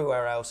 But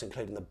everywhere else,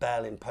 including the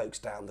Bell in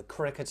Folkestone, the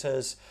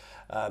Cricketers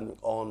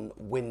on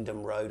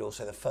Wyndham Road,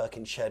 also the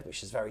Firkin Shed,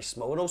 which is very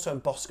small, and also in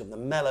Boscombe, the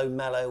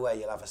Mellow where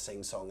you'll have a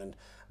sing-song, and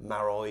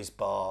Marroy's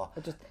Bar.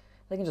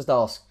 They can just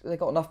ask. They've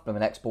got enough of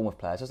them ex-Bournemouth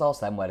players. Just ask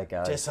them where to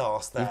go. Just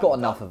ask them. You've got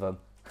enough of them.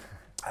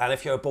 And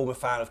if you're a Bournemouth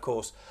fan, of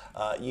course,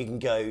 you can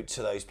go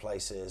to those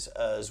places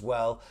as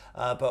well.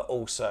 But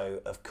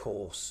also, of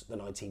course, the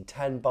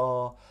 1910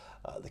 Bar,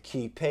 the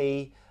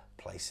QP,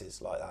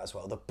 places like that as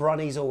well. The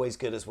Brunny's always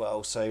good as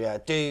well. So yeah,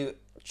 do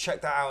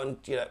check that out, and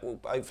we'll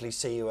hopefully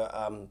see you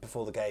at,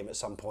 before the game at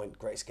some point,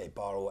 Great Escape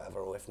Bar or whatever,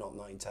 or if not,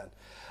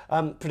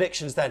 910.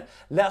 Predictions then.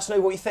 Let us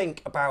know what you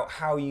think about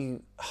how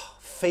you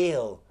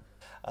feel.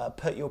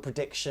 Put your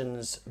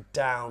predictions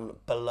down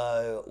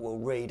below. We'll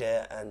read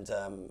it, and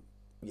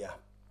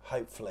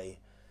hopefully,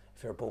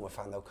 if you're a Bournemouth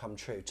fan, they'll come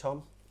true.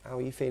 Tom, how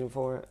are you feeling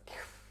for it?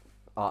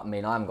 I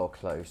mean, I haven't got a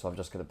clue, so I'm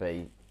just going to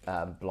be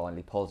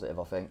blindly positive,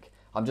 I think.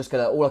 All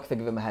I can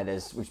think of in my head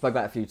is, we've spoken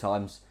about it a few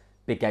times,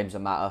 big games that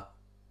matter.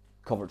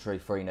 Coventry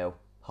 3-0,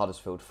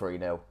 Huddersfield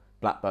 3-0,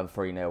 Blackburn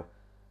 3-0.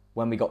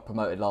 When we got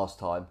promoted last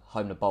time,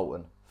 home to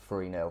Bolton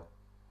 3-0.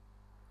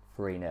 3-0.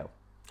 I mean,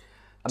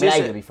 it ain't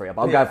going to be 3-0,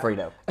 but I'm going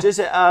 3-0. Does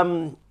it,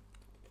 on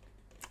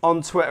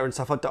Twitter and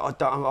stuff,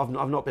 I've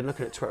not been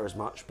looking at Twitter as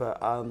much,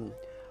 but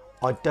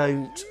I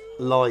don't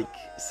like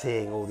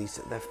seeing all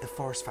these, the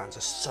Forest fans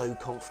are so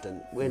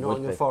confident. We're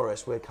Nottingham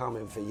Forest, we're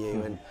coming for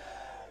you. And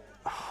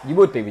you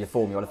would be with the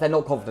form you're on. If they're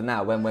not confident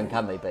now, when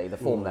can they be? The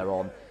form they're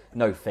on,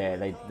 no fear.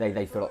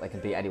 They feel like they can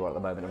beat anyone at the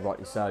moment, and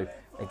rightly so.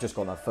 They've just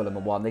gone on Fulham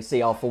and won. They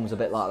see our form's a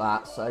bit like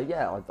that. So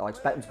yeah, I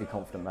expect them to be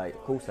confident, mate.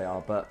 Of course they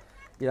are. But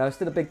it's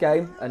still a big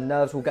game, and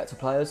nerves will get to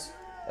players.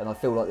 and I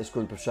feel like this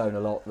group have shown a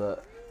lot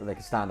that they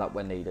can stand up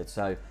when needed.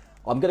 So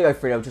I'm going to go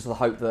 3-0 just with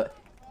the hope that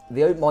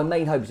my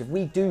main hope is if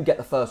we do get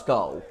the first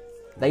goal,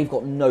 they've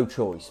got no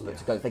choice but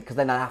to go, because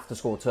then they have to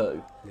score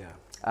 2. Yeah.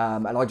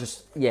 And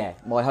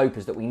my hope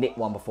is that we nick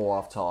one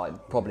before half time,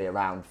 probably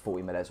around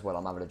 40 minutes when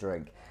I'm having a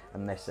drink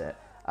and miss it.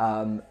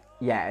 And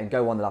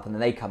go 1-0 up, and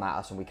then they come at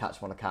us and we catch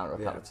them on a counter a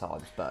couple of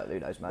times. But who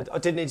knows, mate? I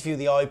did an interview with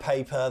the I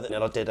paper,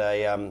 and I did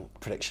a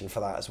prediction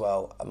for that as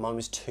well. Mine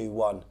was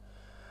 2-1.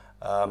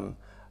 To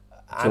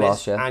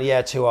us, yeah.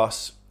 And to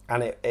us.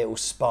 And it will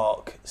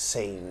spark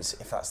scenes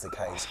if that's the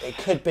case. It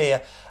could be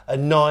a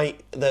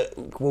night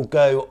that will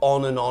go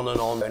on and on and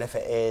on. And if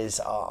it is,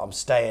 I'm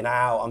staying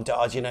out. Do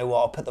you know what?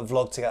 I'll put the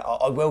vlog together.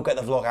 I will get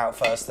the vlog out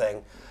first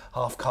thing,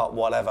 half cut,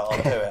 whatever.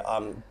 I'll do it.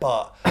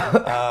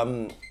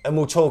 And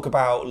we'll talk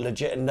about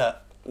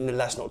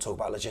let's not talk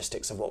about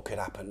logistics of what could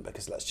happen,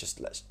 because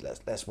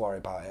let's worry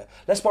about it.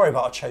 Let's worry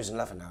about our chosen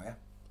 11 now. Yeah.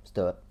 Let's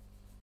do it.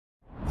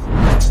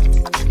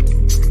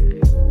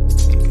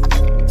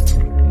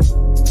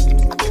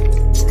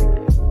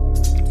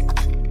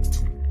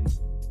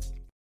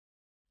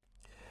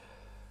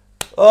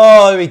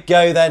 Oh, here we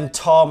go then,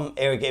 Tom.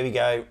 Here we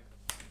go.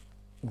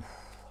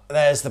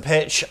 There's the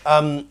pitch.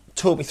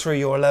 Talk me through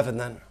your 11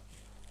 then.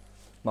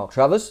 Mark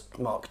Travers.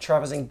 Mark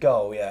Travers in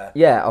goal, yeah.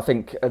 Yeah, I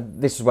think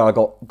this is where I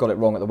got it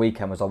wrong at the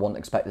weekend, was I wasn't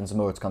expecting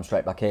Zamora to come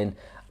straight back in.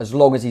 As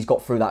long as he's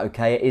got through that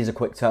okay, it is a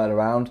quick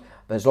turnaround,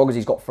 but as long as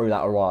he's got through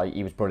that alright,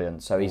 he was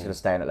brilliant. So he's going to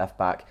stay in at left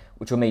back,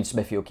 which will mean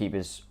Smithy will keep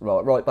his role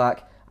at right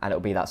back, and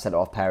it'll be that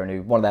centre-half pairing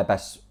who, one of their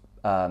best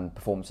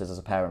performances as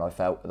a pairing I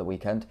felt at the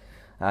weekend.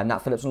 Nat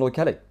Phillips and Lloyd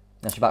Kelly.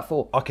 That's your back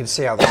 4. I can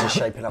see how this is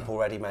shaping up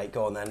already, mate.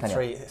 Go on then.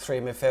 Three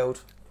in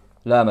midfield.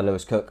 Lerma,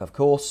 Lewis Cook, of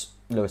course.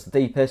 Lewis the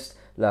deepest.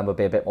 Lerma will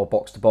be a bit more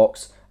box to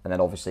box. And then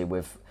obviously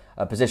with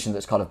a position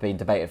that's kind of been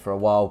debated for a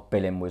while,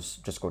 Billing was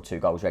just scored 2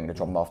 goals. You ain't going to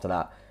drop him after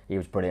that. He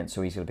was brilliant,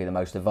 so he's going to be the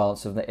most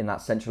advanced in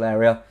that central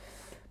area.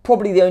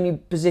 Probably the only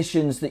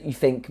positions that you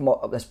think...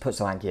 Let's put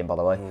Solanke in, by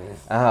the way,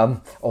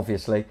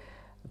 obviously.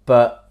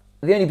 But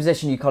the only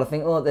position you kind of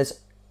think,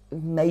 there's...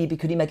 Maybe,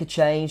 could he make a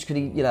change? Could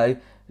he,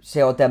 see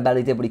how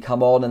Dembele did when he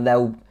come on, and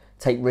they'll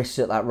take risks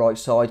at that right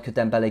side? Could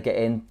Dembele get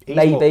in?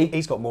 Maybe.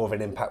 He's got more of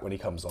an impact when he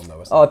comes on, though,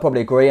 hasn't he? I'd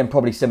probably agree, and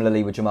probably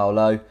similarly with Jamal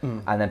Lowe.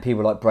 And then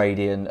people like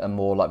Brady and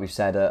more, like we've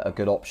said, are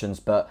good options.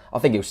 But I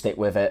think he'll stick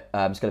with it.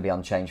 It's going to be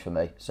unchanged for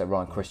me. So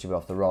Ryan Christie will be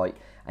off the right,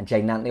 and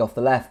Jay Nantley off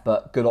the left,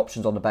 but good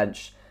options on the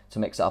bench to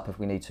mix it up if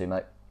we need to,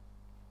 mate.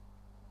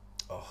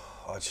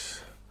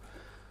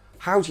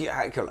 How do you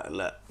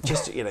look?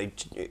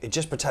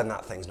 Just pretend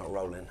that thing's not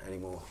rolling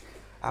anymore.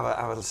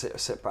 Have a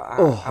sit back.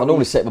 I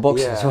normally sit in the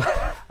boxes as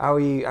well. How are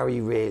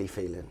you really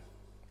feeling?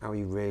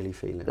 I'm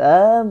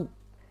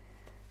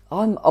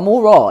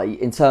all right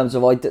in terms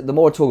of the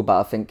more I talk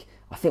about it,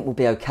 I think we'll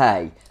be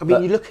okay. I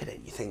mean, you look at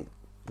it, you think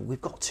we've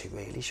got to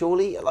really,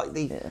 surely.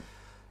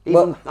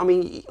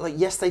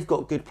 Yes, they've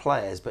got good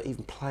players, but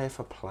even player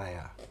for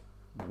player.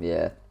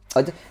 Yeah,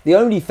 the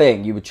only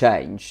thing you would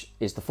change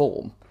is the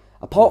form.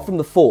 Apart from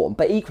the form,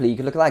 but equally you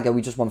could look at that and go,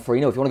 we just won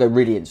 3-0. If you want to go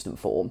really instant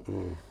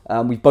form,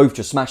 we've both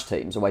just smashed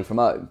teams away from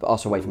home, but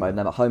us away from home,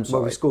 them at home.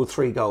 Well, we scored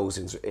 3 goals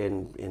in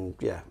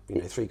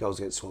 3 goals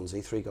against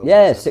Swansea, 3 goals.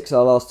 Yeah, 6 of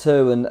our last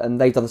 2, and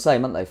they've done the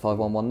same, haven't they?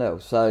 5-1,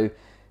 1-0. So,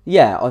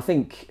 yeah, I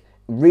think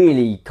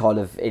really kind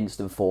of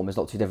instant form is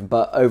not too different,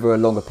 but over a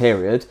longer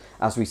period,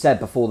 as we said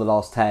before the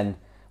last 10,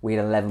 we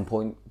had an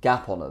 11-point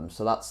gap on them,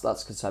 so that's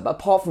a concern. But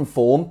apart from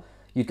form,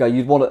 you'd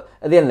want to,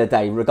 at the end of the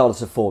day,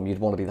 regardless of form, you'd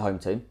want to be the home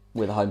team.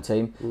 With a home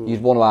team,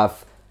 you'd want to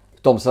have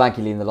Dom Solanke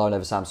leading the line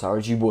over Sam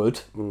Surridge. You would,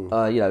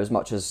 as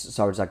much as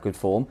Surridge had good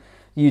form.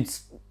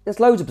 There's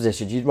loads of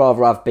positions. You'd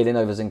rather have Billing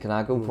over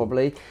Zinkernagel,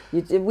 probably.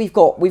 We've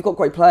got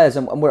great players,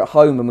 and we're at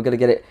home, and we're going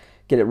to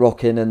get it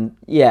rocking. And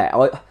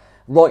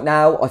right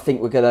now, I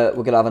think we're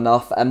gonna have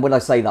enough. And when I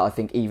say that, I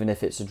think even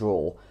if it's a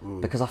draw,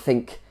 because I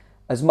think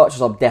as much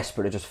as I'm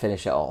desperate to just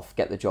finish it off,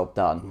 get the job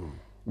done.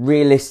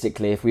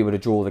 Realistically, if we were to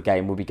draw the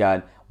game, we'd be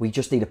going, we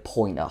just need a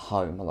point at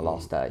home on the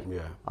last day.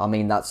 Yeah. I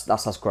mean, that's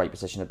a great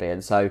position to be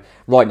in. So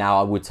right now,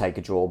 I would take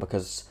a draw,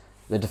 because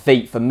the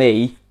defeat for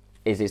me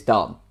is it's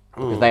done.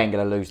 Because they ain't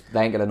going to lose.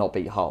 They ain't going to not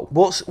beat Hull.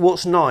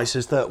 What's nice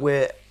is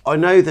that I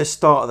know the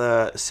start of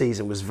the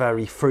season was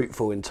very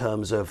fruitful in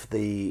terms of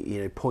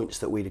the points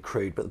that we'd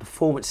accrued, but the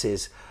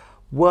performances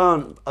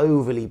weren't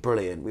overly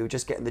brilliant. We were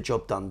just getting the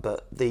job done,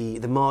 but the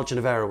margin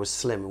of error was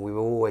slim, and we were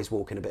always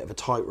walking a bit of a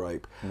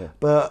tightrope. Yeah.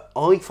 But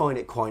I find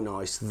it quite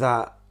nice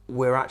that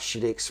we're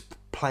actually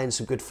playing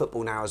some good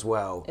football now as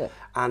well,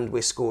 and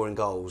we're scoring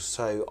goals.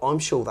 So I'm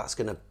sure that's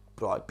going to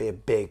be a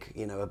big,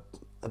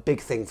 a big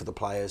thing for the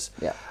players.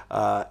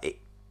 Yeah.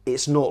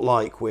 It's not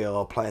like we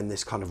are playing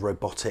this kind of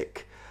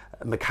robotic,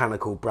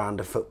 mechanical brand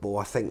of football.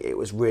 I think it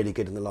was really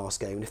good in the last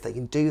game, and if they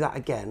can do that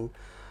again,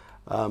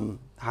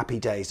 happy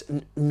days.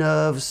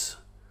 Nerves,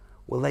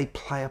 will they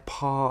play a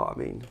part? I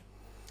mean,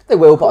 they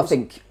will, but I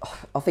think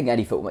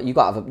any football, you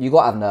got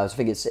to have nerves. I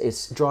think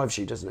it drives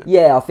you, doesn't it?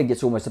 Yeah, I think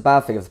it's almost a bad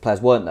thing if the players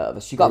weren't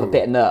nervous. You got to have a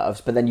bit of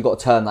nerves, but then you got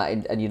to turn that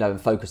in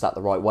and focus that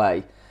the right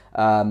way.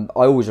 I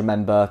always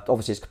remember,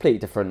 obviously it's a completely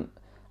different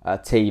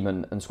team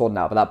and squad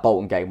now, but that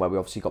Bolton game where we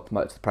obviously got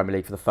promoted to the Premier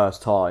League for the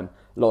first time,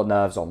 a lot of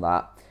nerves on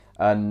that.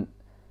 And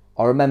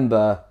I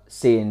remember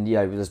seeing,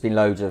 there's been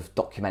loads of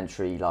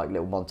documentary, like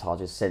little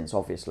montages since,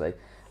 obviously. And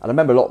I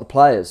remember a lot of the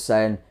players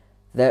saying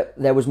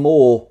there was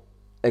more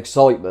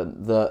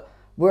excitement that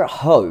we're at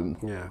home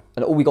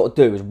and all we got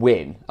to do is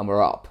win and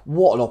we're up.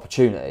 What an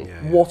opportunity.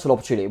 What an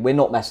opportunity. We're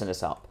not messing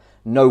this up.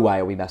 No way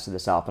are we messing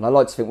this up. And I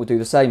like to think we'll do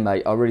the same,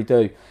 mate. I really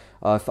do.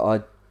 I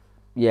like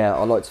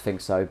to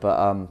think so.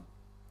 But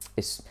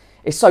it's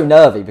so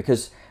nervy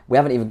because we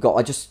haven't even got...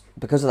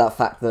 because of that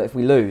fact that if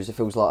we lose, it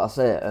feels like that's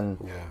it.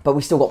 But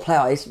we still got to play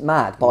out. It's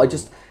mad. But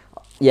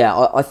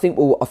I think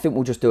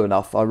we'll just do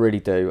enough. I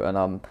really do. And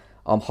I'm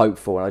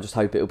hopeful. And I just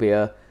hope it'll be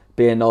a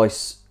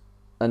nice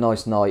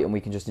night and we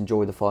can just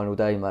enjoy the final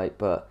day, mate.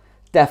 But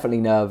definitely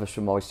nervous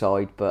from my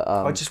side. But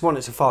I just want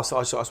it to fast.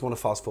 I just want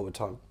to fast forward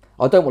time.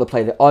 I don't want to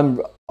play I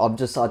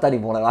don't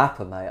even want it to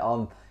happen, mate.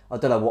 I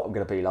don't know what I'm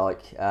going to be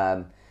like.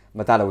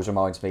 My dad always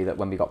reminds me that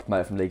when we got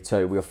promoted from League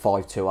Two, we were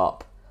 5-2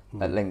 up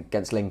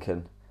against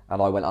Lincoln,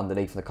 and I went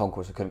underneath in the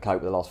concourse and couldn't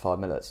cope with the last 5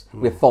 minutes.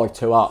 We were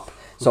 5-2 up,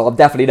 so I'm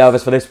definitely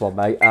nervous for this one,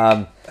 mate.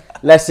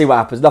 Let's see what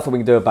happens. Nothing we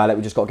can do about it.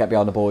 We just got to get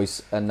behind the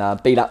boys and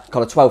be that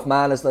kind of 12th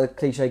man, as the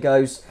cliche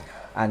goes,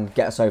 and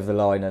get us over the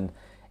line. And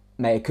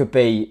mate,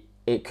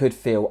 it could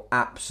feel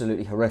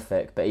absolutely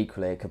horrific, but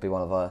equally it could be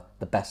one of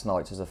the best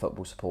nights as a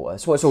football supporter.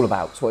 It's what it's all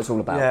about. It's what it's all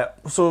about. Yeah.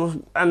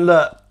 So, and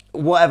look,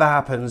 whatever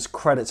happens,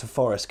 credit to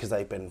Forest because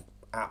they've been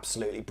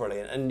absolutely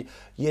brilliant. And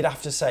you'd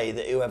have to say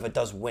that whoever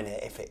does win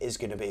it, if it is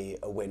going to be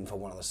a win for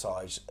one of the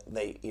sides,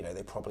 they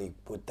probably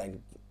would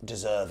then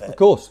deserve it. Of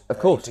course.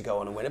 To go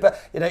on and win it. But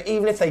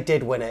even if they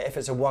did win it, if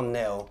it's a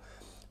 1-0,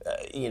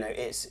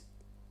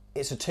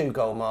 it's a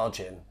 2-goal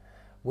margin.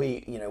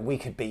 We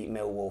could beat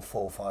Millwall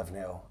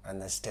 4-5-0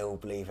 and they still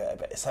believe it a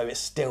bit. So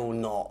it's still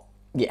not.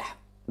 Yeah,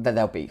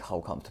 they'll beat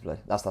Hull comfortably.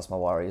 That's my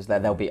worry. Is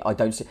they'll be. I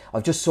don't see. I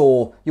just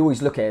saw. You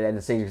always look at it at the end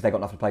of the season because they got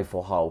nothing to play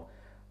for. Hull.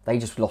 They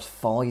just lost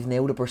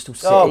 5-0 to Bristol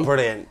City. Oh,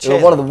 brilliant! They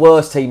were one of the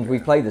worst teams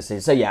we've played this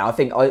season. So yeah, I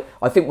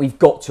think we've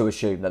got to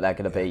assume that they're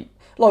going to beat.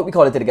 Like we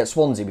kind of did against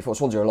Swansea before.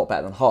 Swansea are a lot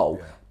better than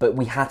Hull, but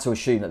we had to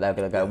assume that they're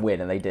going to go and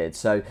win, and they did.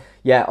 So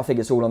yeah, I think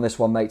it's all on this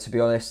one, mate. To be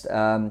honest.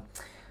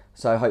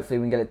 So hopefully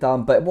we can get it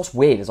done. But what's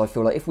weird is I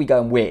feel like if we go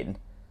and win,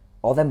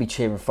 I'll then be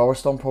cheering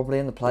Forest on probably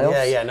in the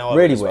playoffs. Yeah, no,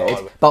 really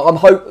weird. But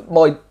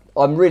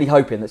I'm really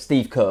hoping that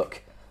Steve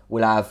Cook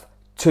will have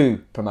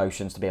 2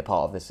 promotions to be a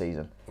part of this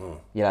season.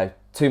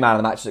 2 man of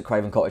the matches at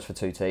Craven Cottage for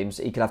 2 teams.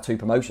 He could have 2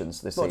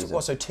 promotions this season.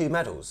 What? So 2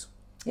 medals?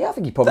 Yeah, I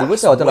think he probably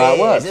would. I don't know how it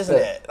works, isn't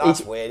it?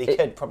 That's weird.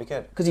 He probably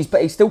could. Because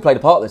he's still played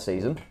a part this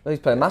season. He's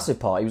played a massive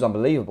part. He was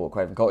unbelievable at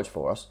Craven Cottage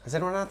for us. Has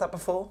anyone had that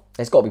before?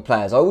 There's got to be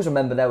players. I always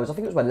remember I think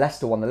it was when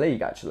Leicester won the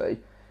league actually,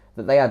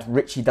 that they had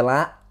Richie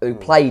Delat, who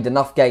played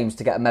enough games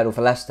to get a medal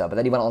for Leicester, but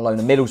then he went on loan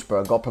to Middlesbrough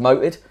and got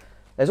promoted.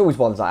 There's always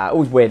ones like that.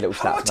 Always weird little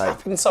stats, mate.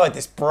 Up inside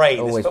this brain,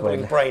 always this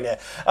footballing brain here.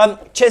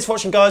 Cheers for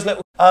watching, guys. Look,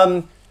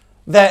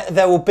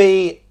 there will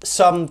be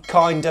some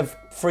kind of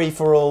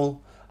free-for-all,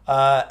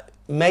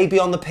 maybe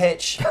on the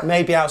pitch,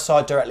 maybe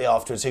outside directly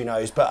afterwards, who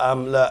knows. But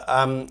look,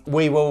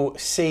 we will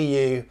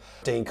see you,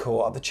 Dean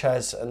Court, at the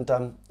Cherries, and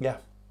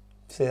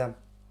see you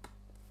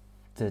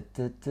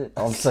then.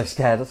 I'm so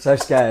scared.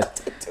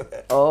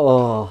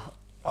 Oh,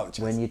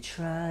 when you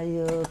try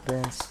your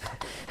best.